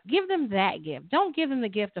that gift? Give them that gift. Don't give them the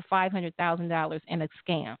gift of $500,000 and a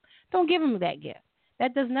scam. Don't give them that gift.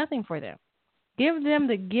 That does nothing for them. Give them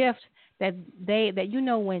the gift that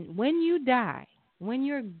when you die, when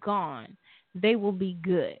you're gone, they will be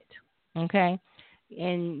good. Okay?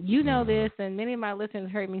 And you know this, and many of my listeners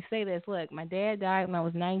heard me say this. Look, my dad died when I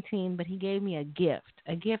was 19, but he gave me a gift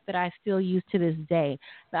that I still use to this day.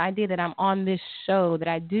 The idea that I'm on this show, that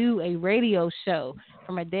I do a radio show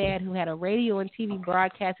from a dad who had a radio and TV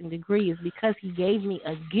broadcasting degree, is because he gave me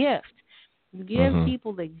a gift. You give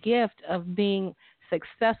people the gift of being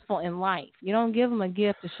successful in life. You don't give them a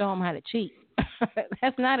gift to show them how to cheat.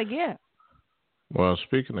 That's not a gift. Well,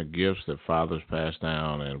 speaking of gifts that fathers pass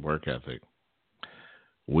down and work ethic,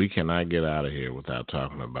 we cannot get out of here without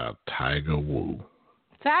talking about Tiger Woo.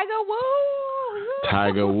 Tiger Woo.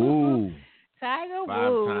 Tiger Woo. Tiger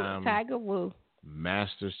Woo. Five-time Tiger Woo.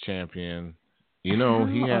 Masters champion. He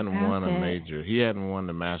hadn't won a major. He hadn't won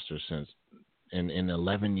the Masters since in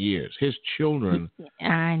 11 years. His children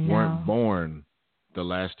weren't born the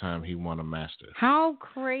last time he won a Masters. How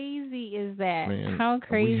crazy is that? Man, how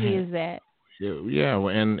crazy is that? Yeah,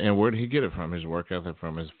 and where did he get it from? His work ethic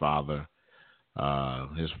from his father.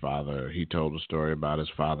 He told a story about his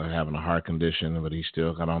father having a heart condition, but he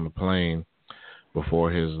still got on the plane before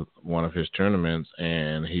one of his tournaments,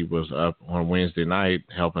 and he was up on Wednesday night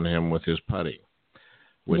helping him with his putting,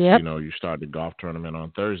 which, you start the golf tournament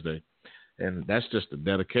on Thursday. And that's just the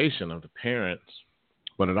dedication of the parents,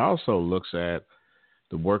 but it also looks at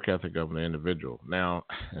the work ethic of an individual. Now,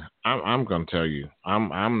 I'm going to tell you,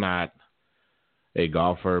 I'm not a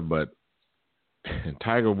golfer, but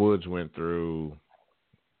Tiger Woods went through,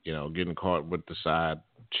 getting caught with the side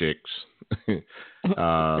chicks, getting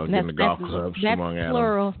the golf clubs swung at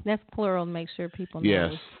him. That's plural. Make sure people know.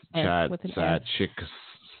 Yes, side chicks.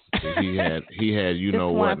 He had you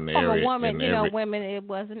know what in the from area. a woman, women, it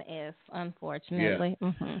was an S, unfortunately.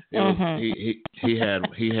 Yeah. He had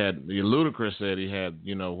the Ludacris said he had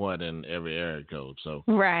you know what in every area code. So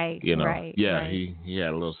right. He had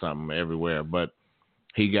a little something everywhere, but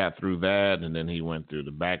he got through that, and then he went through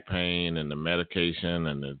the back pain and the medication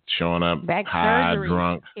and the showing up high,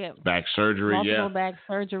 drunk, back surgery, multiple back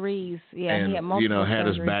surgeries, and he had multiple had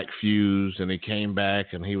surgeries. his back fused, and he came back,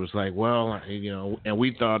 and he was like, well, and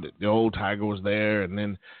we thought that the old Tiger was there, and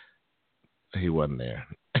then he wasn't there.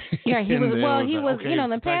 Yeah, he was. Well, he was. Okay, in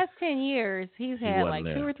the past 10 years, he's had like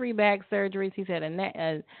 2 or 3 back surgeries. He's had a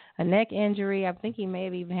neck injury. I think he may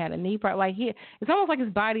have even had a knee problem. Like it's almost like his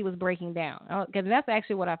body was breaking down. Because that's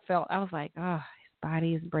actually what I felt. I was like, oh, his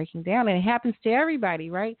body is breaking down, and it happens to everybody,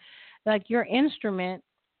 right? Like your instrument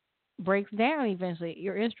breaks down eventually.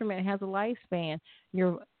 Your instrument has a lifespan.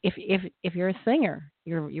 If you're a singer,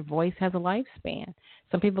 your voice has a lifespan.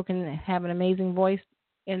 Some people can have an amazing voice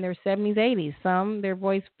in their 70s, 80s. Some, their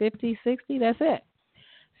voice 50, 60, that's it.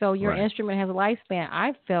 So your instrument has a lifespan.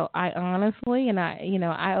 I honestly, and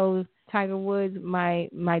I owe Tiger Woods my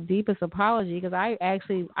deepest apology, because I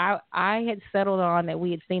had settled on that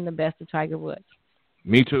we had seen the best of Tiger Woods.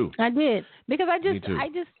 Me too. I did, because I just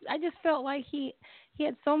felt like he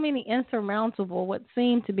had so many what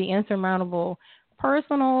seemed to be insurmountable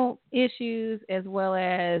personal issues as well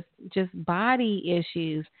as just body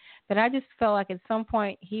issues, that I just felt like at some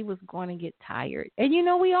point he was going to get tired. And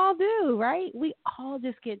we all do, right? We all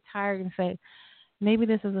just get tired and say, maybe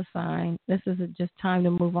this is a sign. This is just time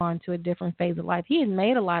to move on to a different phase of life. He had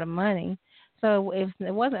made a lot of money, so if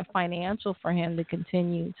it wasn't financial for him to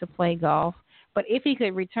continue to play golf, but if he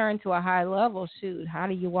could return to a high level, shoot, how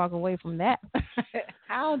do you walk away from that?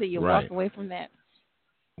 How do you walk away from that?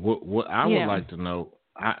 What I would like to know,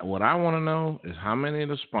 what I want to know is how many of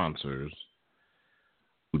the sponsors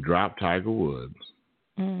who dropped Tiger Woods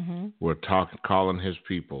were calling his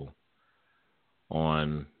people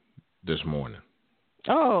on this morning.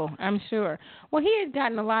 Oh, I'm sure. Well, he had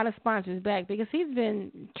gotten a lot of sponsors back because he's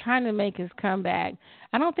been trying to make his comeback.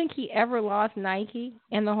 I don't think he ever lost Nike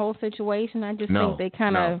in the whole situation. I just think they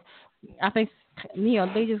kind of, they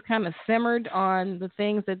just kind of simmered on the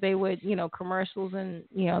things that they would, commercials and,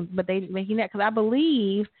 but because I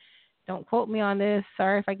believe, don't quote me on this,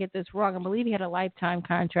 sorry if I get this wrong, I believe he had a lifetime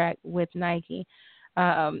contract with Nike.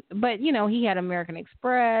 But, he had American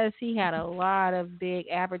Express. He had a lot of big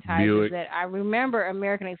advertisers that I remember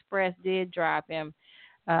American Express did drop him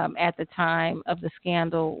at the time of the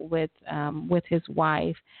scandal with his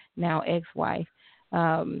wife, now ex-wife.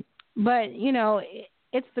 But,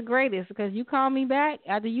 it's the greatest because you called me back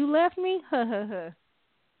after you left me. You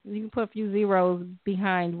can put a few zeros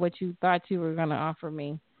behind what you thought you were going to offer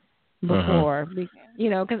me before, because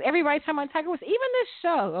everybody's talking about Tiger Woods. Even this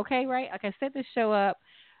show, okay, right? Like I set this show up,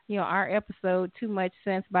 our episode, Too Much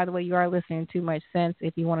Sense. By the way, you are listening to Too Much Sense.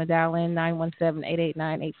 If you want to dial in,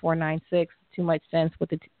 917-889-8496, Too Much Sense with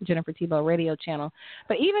the Jennifer Thibeaux radio channel.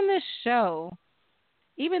 But even this show,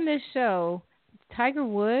 Tiger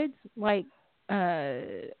Woods, like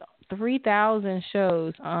 3,000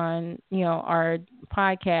 shows on, our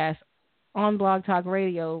podcast on Blog Talk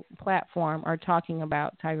Radio platform are talking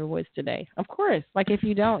about Tiger Woods today. Of course, like if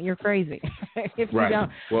you don't, you're crazy. If you don't,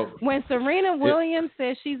 when Serena Williams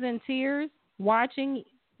says she's in tears watching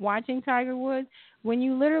Tiger Woods, when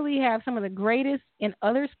you literally have some of the greatest in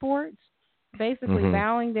other sports basically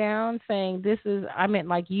bowing down, saying I'm in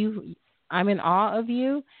awe of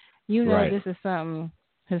you. This is something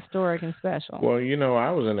historic and special. Well,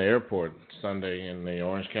 I was in the airport Sunday in the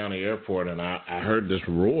Orange County airport, and I heard this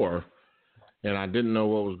roar. And I didn't know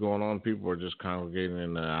what was going on. People were just congregating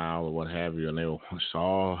in the aisle or what have you, and they were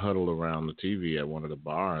all huddled around the TV at one of the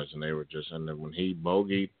bars, and they were just in there. When he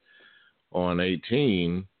bogeyed on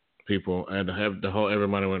 18, people had to have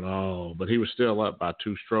everybody went, oh, but he was still up by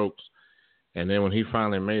 2 strokes. And then when he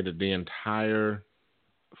finally made it,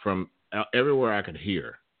 from everywhere I could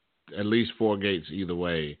hear, at least 4 gates either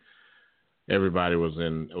way, everybody was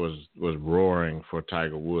roaring for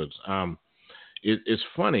Tiger Woods. It's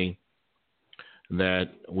funny that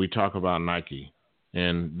we talk about Nike,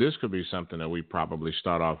 and this could be something that we probably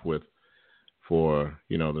start off with for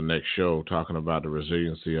the next show, talking about the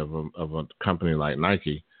resiliency of a company like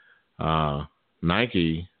Nike.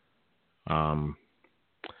 Nike, according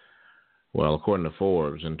to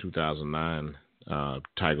Forbes in 2009,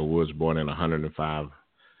 Tiger Woods brought in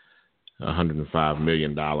 $105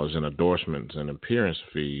 million in endorsements and appearance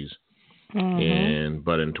fees.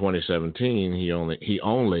 But in 2017, he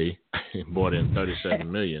only brought in $37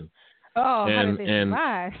 million. Oh, and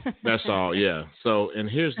that's all. Yeah. So, and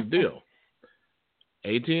here's the deal: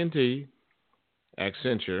 AT&T,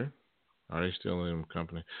 Accenture, are they still in the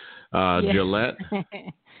company? Yeah. Gillette,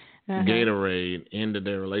 Gatorade ended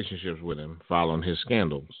their relationships with him following his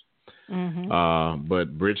scandals.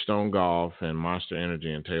 But Bridgestone Golf and Monster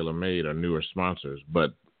Energy and TaylorMade are newer sponsors.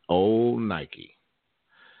 But old Nike's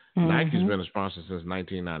been a sponsor since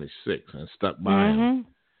 1996 and stuck by him.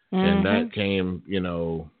 And that came,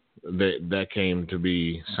 that came to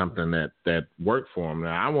be something that worked for him.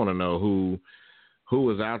 Now I want to know who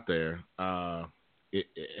was out there.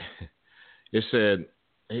 It said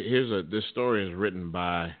this story is written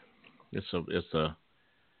by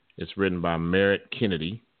it's written by Merritt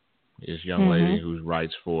Kennedy, this young lady who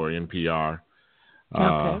writes for NPR.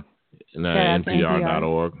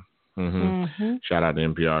 NPR.org. Shout out to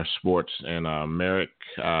NPR Sports and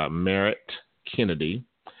Merritt Kennedy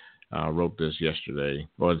wrote this yesterday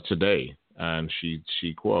or today, and she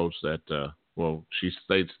quotes that. She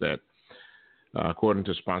states that according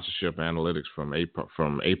to sponsorship analytics from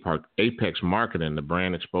Apex Marketing, the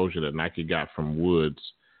brand exposure that Nike got from Woods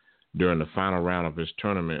during the final round of his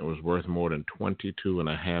tournament was worth more than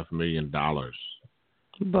 $22.5 million.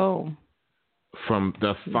 Boom. From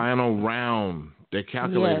the final round, they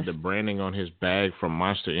calculated the branding on his bag from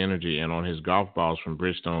Monster Energy and on his golf balls from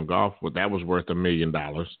Bridgestone Golf. Well, that was worth $1 million.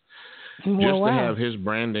 To have his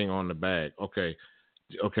branding on the bag. Okay,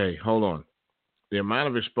 hold on. The amount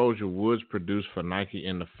of exposure Woods produced for Nike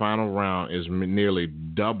in the final round is nearly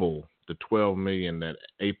double the $12 million that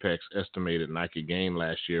Apex estimated Nike gained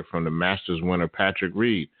last year from the Masters winner Patrick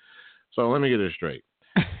Reed. So let me get this straight.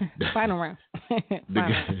 Final round.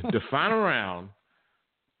 The final round.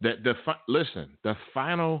 The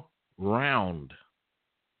final round.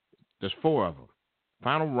 There's 4 of them.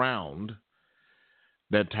 Final round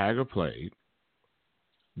that Tiger played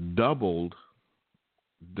doubled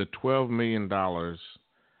the $12 million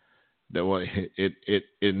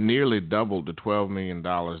it nearly doubled the $12 million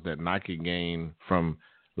that Nike gained from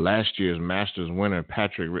last year's Masters winner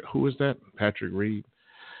Patrick. Who is that? Patrick Reed.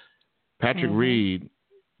 Patrick Reed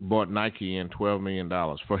bought Nike in $12 million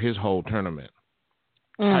for his whole tournament.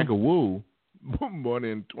 Tiger Woo bought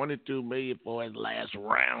in $22 million for his last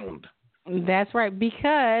round. That's right,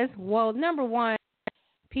 because number one,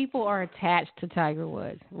 people are attached to Tiger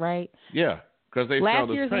Woods, right? Yeah. Because they last felt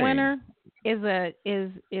the year's pain. winner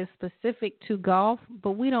is specific to golf,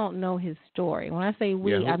 but we don't know his story. When I say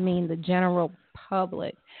we, I mean the general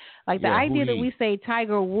public. Like the idea that we say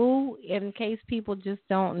Tiger Woo, in case people just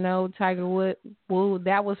don't know Tiger Woo,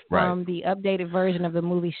 that was from the updated version of the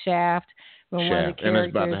movie Shaft. Shaft. And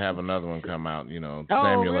it's about to have another one come out.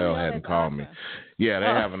 Samuel L. hadn't called me. Yeah, they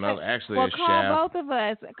have another. Actually, it's call Shaft. both of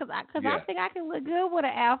us because I think I can look good with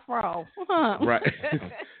an afro. Right.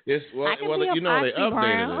 It's they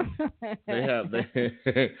updated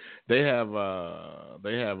it.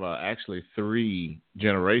 They have actually 3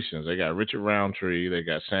 generations. They got Richard Roundtree. They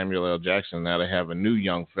got Samuel L. Jackson. Now they have a new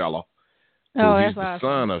young fella. He's the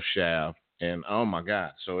son of Shaft. And oh my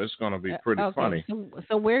God, so it's going to be pretty funny.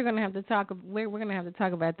 So we're going to have to talk. We're going to have to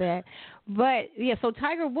talk about that. But yeah, so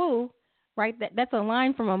Tiger Woo, right? That's a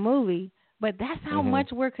line from a movie. But that's how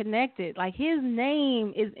much we're connected. Like his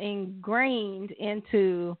name is ingrained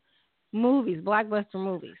into movies, blockbuster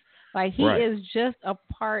movies. Like he is just a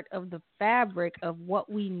part of the fabric of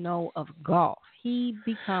what we know of golf. He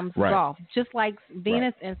becomes golf, just like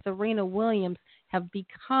Venus and Serena Williams have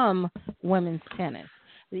become women's tennis.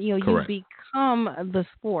 You become the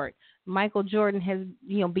sport. Michael Jordan has,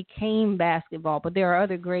 became basketball, but there are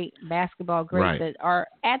other great basketball greats that are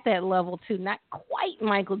at that level too. Not quite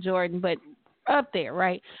Michael Jordan, but up there,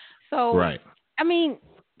 right? So, I mean,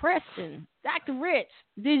 Preston, Dr. Rich,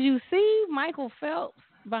 did you see Michael Phelps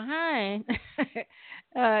behind,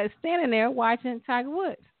 standing there watching Tiger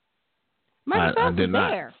Woods? Michael Phelps was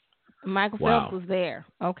there. Michael Phelps was there,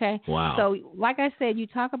 okay? Wow. So, like I said, you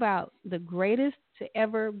talk about the greatest to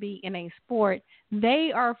ever be in a sport.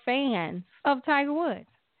 They are fans of Tiger Woods.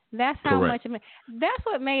 That's how much it meant. That's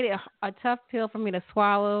what made it a tough pill for me to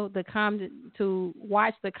swallow, to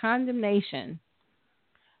watch the condemnation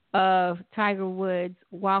of Tiger Woods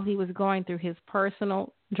while he was going through his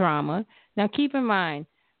personal drama. Now, keep in mind,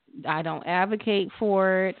 I don't advocate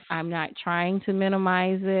for it. I'm not trying to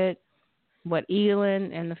minimize it. What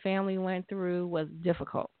Elin and the family went through was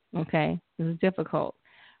difficult, okay? It was difficult.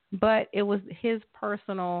 But it was his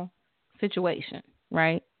personal situation,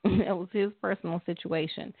 right? It was his personal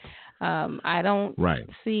situation. I don't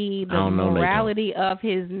see the morality of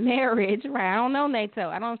his marriage. Right? I don't know, Nato.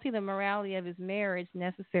 I don't see the morality of his marriage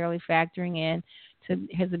necessarily factoring in to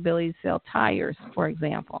his ability to sell tires, for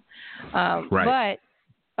example. But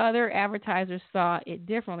other advertisers saw it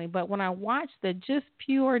differently. But when I watched the just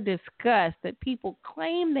pure disgust that people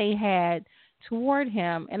claim they had toward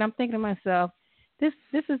him, and I'm thinking to myself, this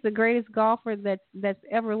is the greatest golfer that's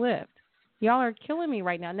ever lived. Y'all are killing me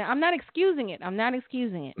right now. Now, I'm not excusing it.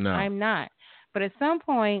 No. I'm not. But at some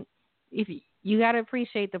point, if you got to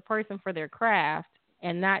appreciate the person for their craft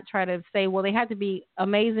and not try to say, well, they have to be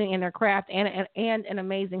amazing in their craft and an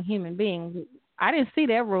amazing human being. I didn't see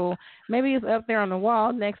that rule. Maybe it's up there on the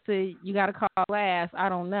wall next to you got to call last. I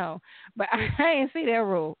don't know. But I didn't see that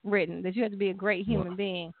rule written, that you have to be a great human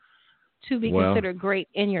being to be considered great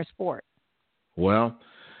in your sport. Well,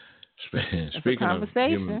 speaking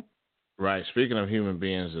of human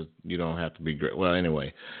beings, you don't have to be great. Well,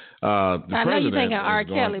 anyway, the I president. I know you're thinking R.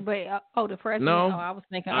 Kelly, but the president. No, I was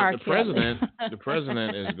thinking R. Kelly. The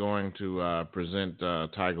president is going to present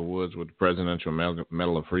Tiger Woods with the Presidential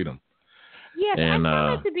Medal of Freedom. Yes, and, I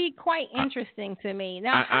found that to be quite interesting to me.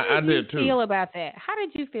 Now, how did you feel about that? How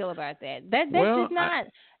did you feel about that? That did not.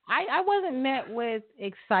 I wasn't met with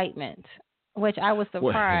excitement, which I was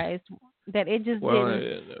surprised that it just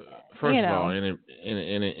didn't. First of all,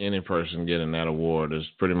 any person getting that award is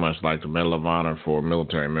pretty much like the Medal of Honor for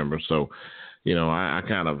military members. So, I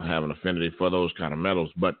kind of have an affinity for those kind of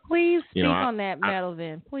medals. But please speak on that medal,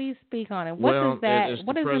 then. Please speak on it. What does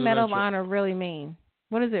the Medal of Honor really mean?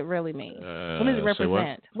 What does it really mean? What does it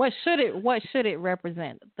represent? What should it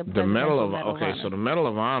represent? The Medal of Honor. So the Medal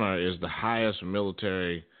of Honor is the highest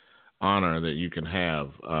military honor that you can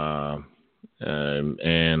have.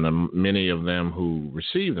 And many of them who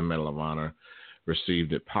received the Medal of Honor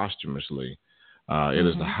received it posthumously. It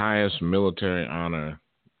is the highest military honor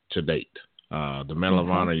to date. The Medal of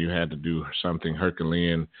Honor, you had to do something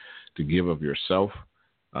Herculean to give of yourself,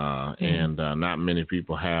 and not many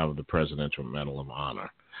people have the Presidential Medal of Honor.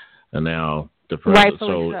 And now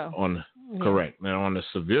correct. Now on the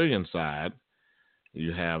civilian side,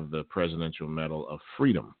 you have the Presidential Medal of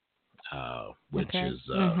Freedom, which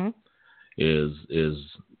is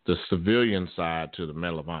the civilian side to the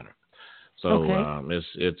Medal of Honor. So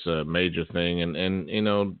it's a major thing, and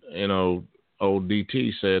old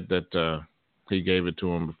DT said that he gave it to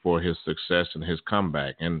him for his success and his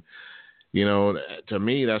comeback, and to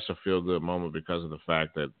me that's a feel good moment because of the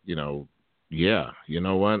fact that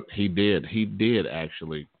what he did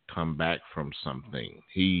actually come back from something.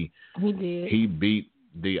 He beat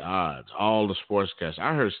the odds. All the sportscasters.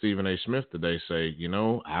 I heard Stephen A. Smith today say,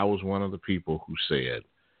 I was one of the people who said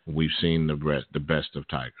we've seen the best of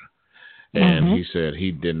Tiger, and he said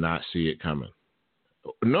he did not see it coming.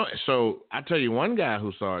 No, so I tell you one guy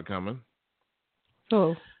who saw it coming.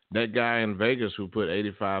 Oh, that guy in Vegas who put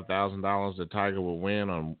 $85,000 that Tiger would win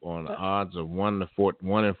on odds of 1 in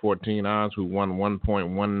 14 odds, who won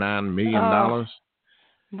 $1.19 million.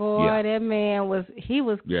 Boy, that man was.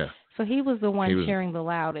 So he was the one cheering the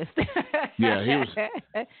loudest. Yeah, he was.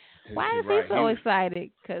 Why is he so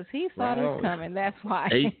excited? Because he saw this coming. That's why.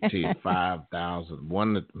 85,000.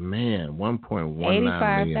 $1.19 million.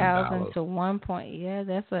 85,000 to 1 point. Yeah,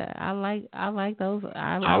 I like those.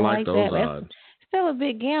 I like those odds. That's still a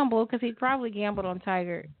big gamble because he probably gambled on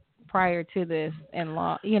Tiger prior to this and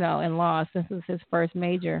lost since it was his first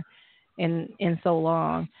major in so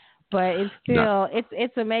long. But it's still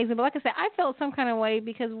it's amazing. But like I said, I felt some kind of way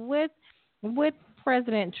because with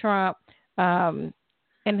President Trump and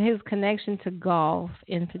his connection to golf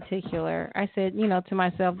in particular, I said, to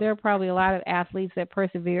myself, there are probably a lot of athletes that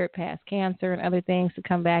persevered past cancer and other things to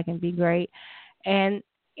come back and be great. And,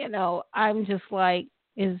 I'm just like,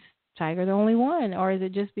 is Tiger the only one? Or is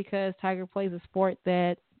it just because Tiger plays a sport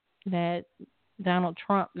that Donald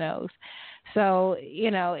Trump knows? So,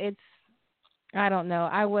 it's, I don't know.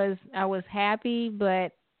 I was happy,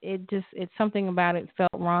 but it's something about it felt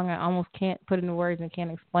wrong. I almost can't put it into words and can't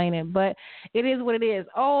explain it, but it is what it is.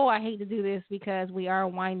 Oh, I hate to do this because we are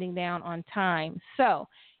winding down on time. So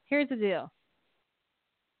here's the deal.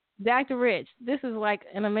 Dr. Rich, this is like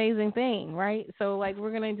an amazing thing, right? So like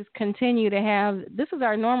we're going to just continue to have, this is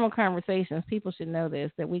our normal conversations. People should know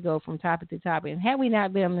this, that we go from topic to topic. And had we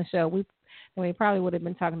not been on the show, we probably would have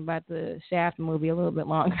been talking about the Shaft movie a little bit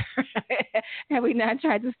longer. Had we not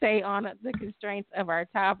tried to stay on the constraints of our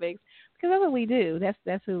topics, because that's what we do.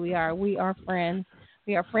 That's who we are. We are friends.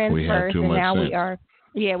 We are friends first, and now we are.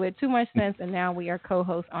 Yeah, we had too much sense, and now we are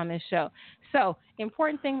co-hosts on this show. So,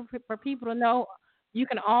 important thing for people to know. You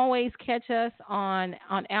can always catch us on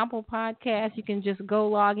Apple Podcasts. You can just go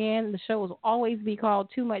log in. The show will always be called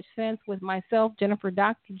Too Much Sense with myself, Jennifer,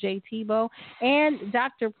 Dr. J. Thibeaux, and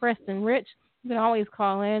Dr. Preston Rich. You can always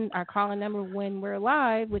call in. Our calling number when we're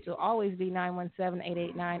live, which will always be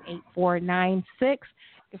 917-889-8496.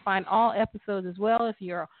 You can find all episodes as well if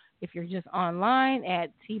you're just online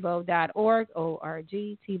at Thibeaux.org,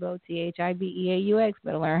 O-R-G, Thibeaux, Thibeaux.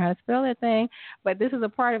 Better learn how to spell that thing. But this is a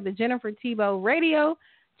part of the Jennifer Thibeaux radio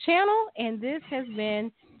channel, and this has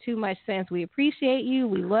been Too Much Sense. We appreciate you.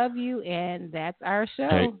 We love you, and that's our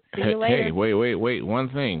show. See you later. Hey, wait. One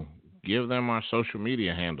thing. Give them our social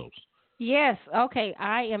media handles. Yes. Okay.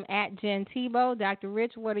 I am at Jen Thibeaux. Dr.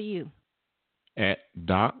 Rich, what are you? At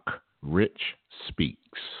Doc Rich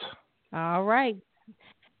Speaks. All right.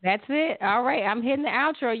 That's it. All right. I'm hitting the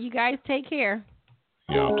outro. You guys take care.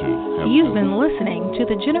 Y'all too. You've been listening to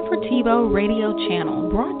the Jennifer Thibeaux radio channel,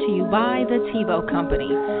 brought to you by the Thibeaux Company.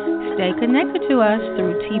 Stay connected to us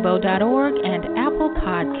through Thibeaux.org and Apple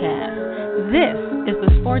Podcasts. This is the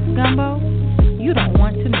Sports Gumbo you don't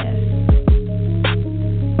want to miss.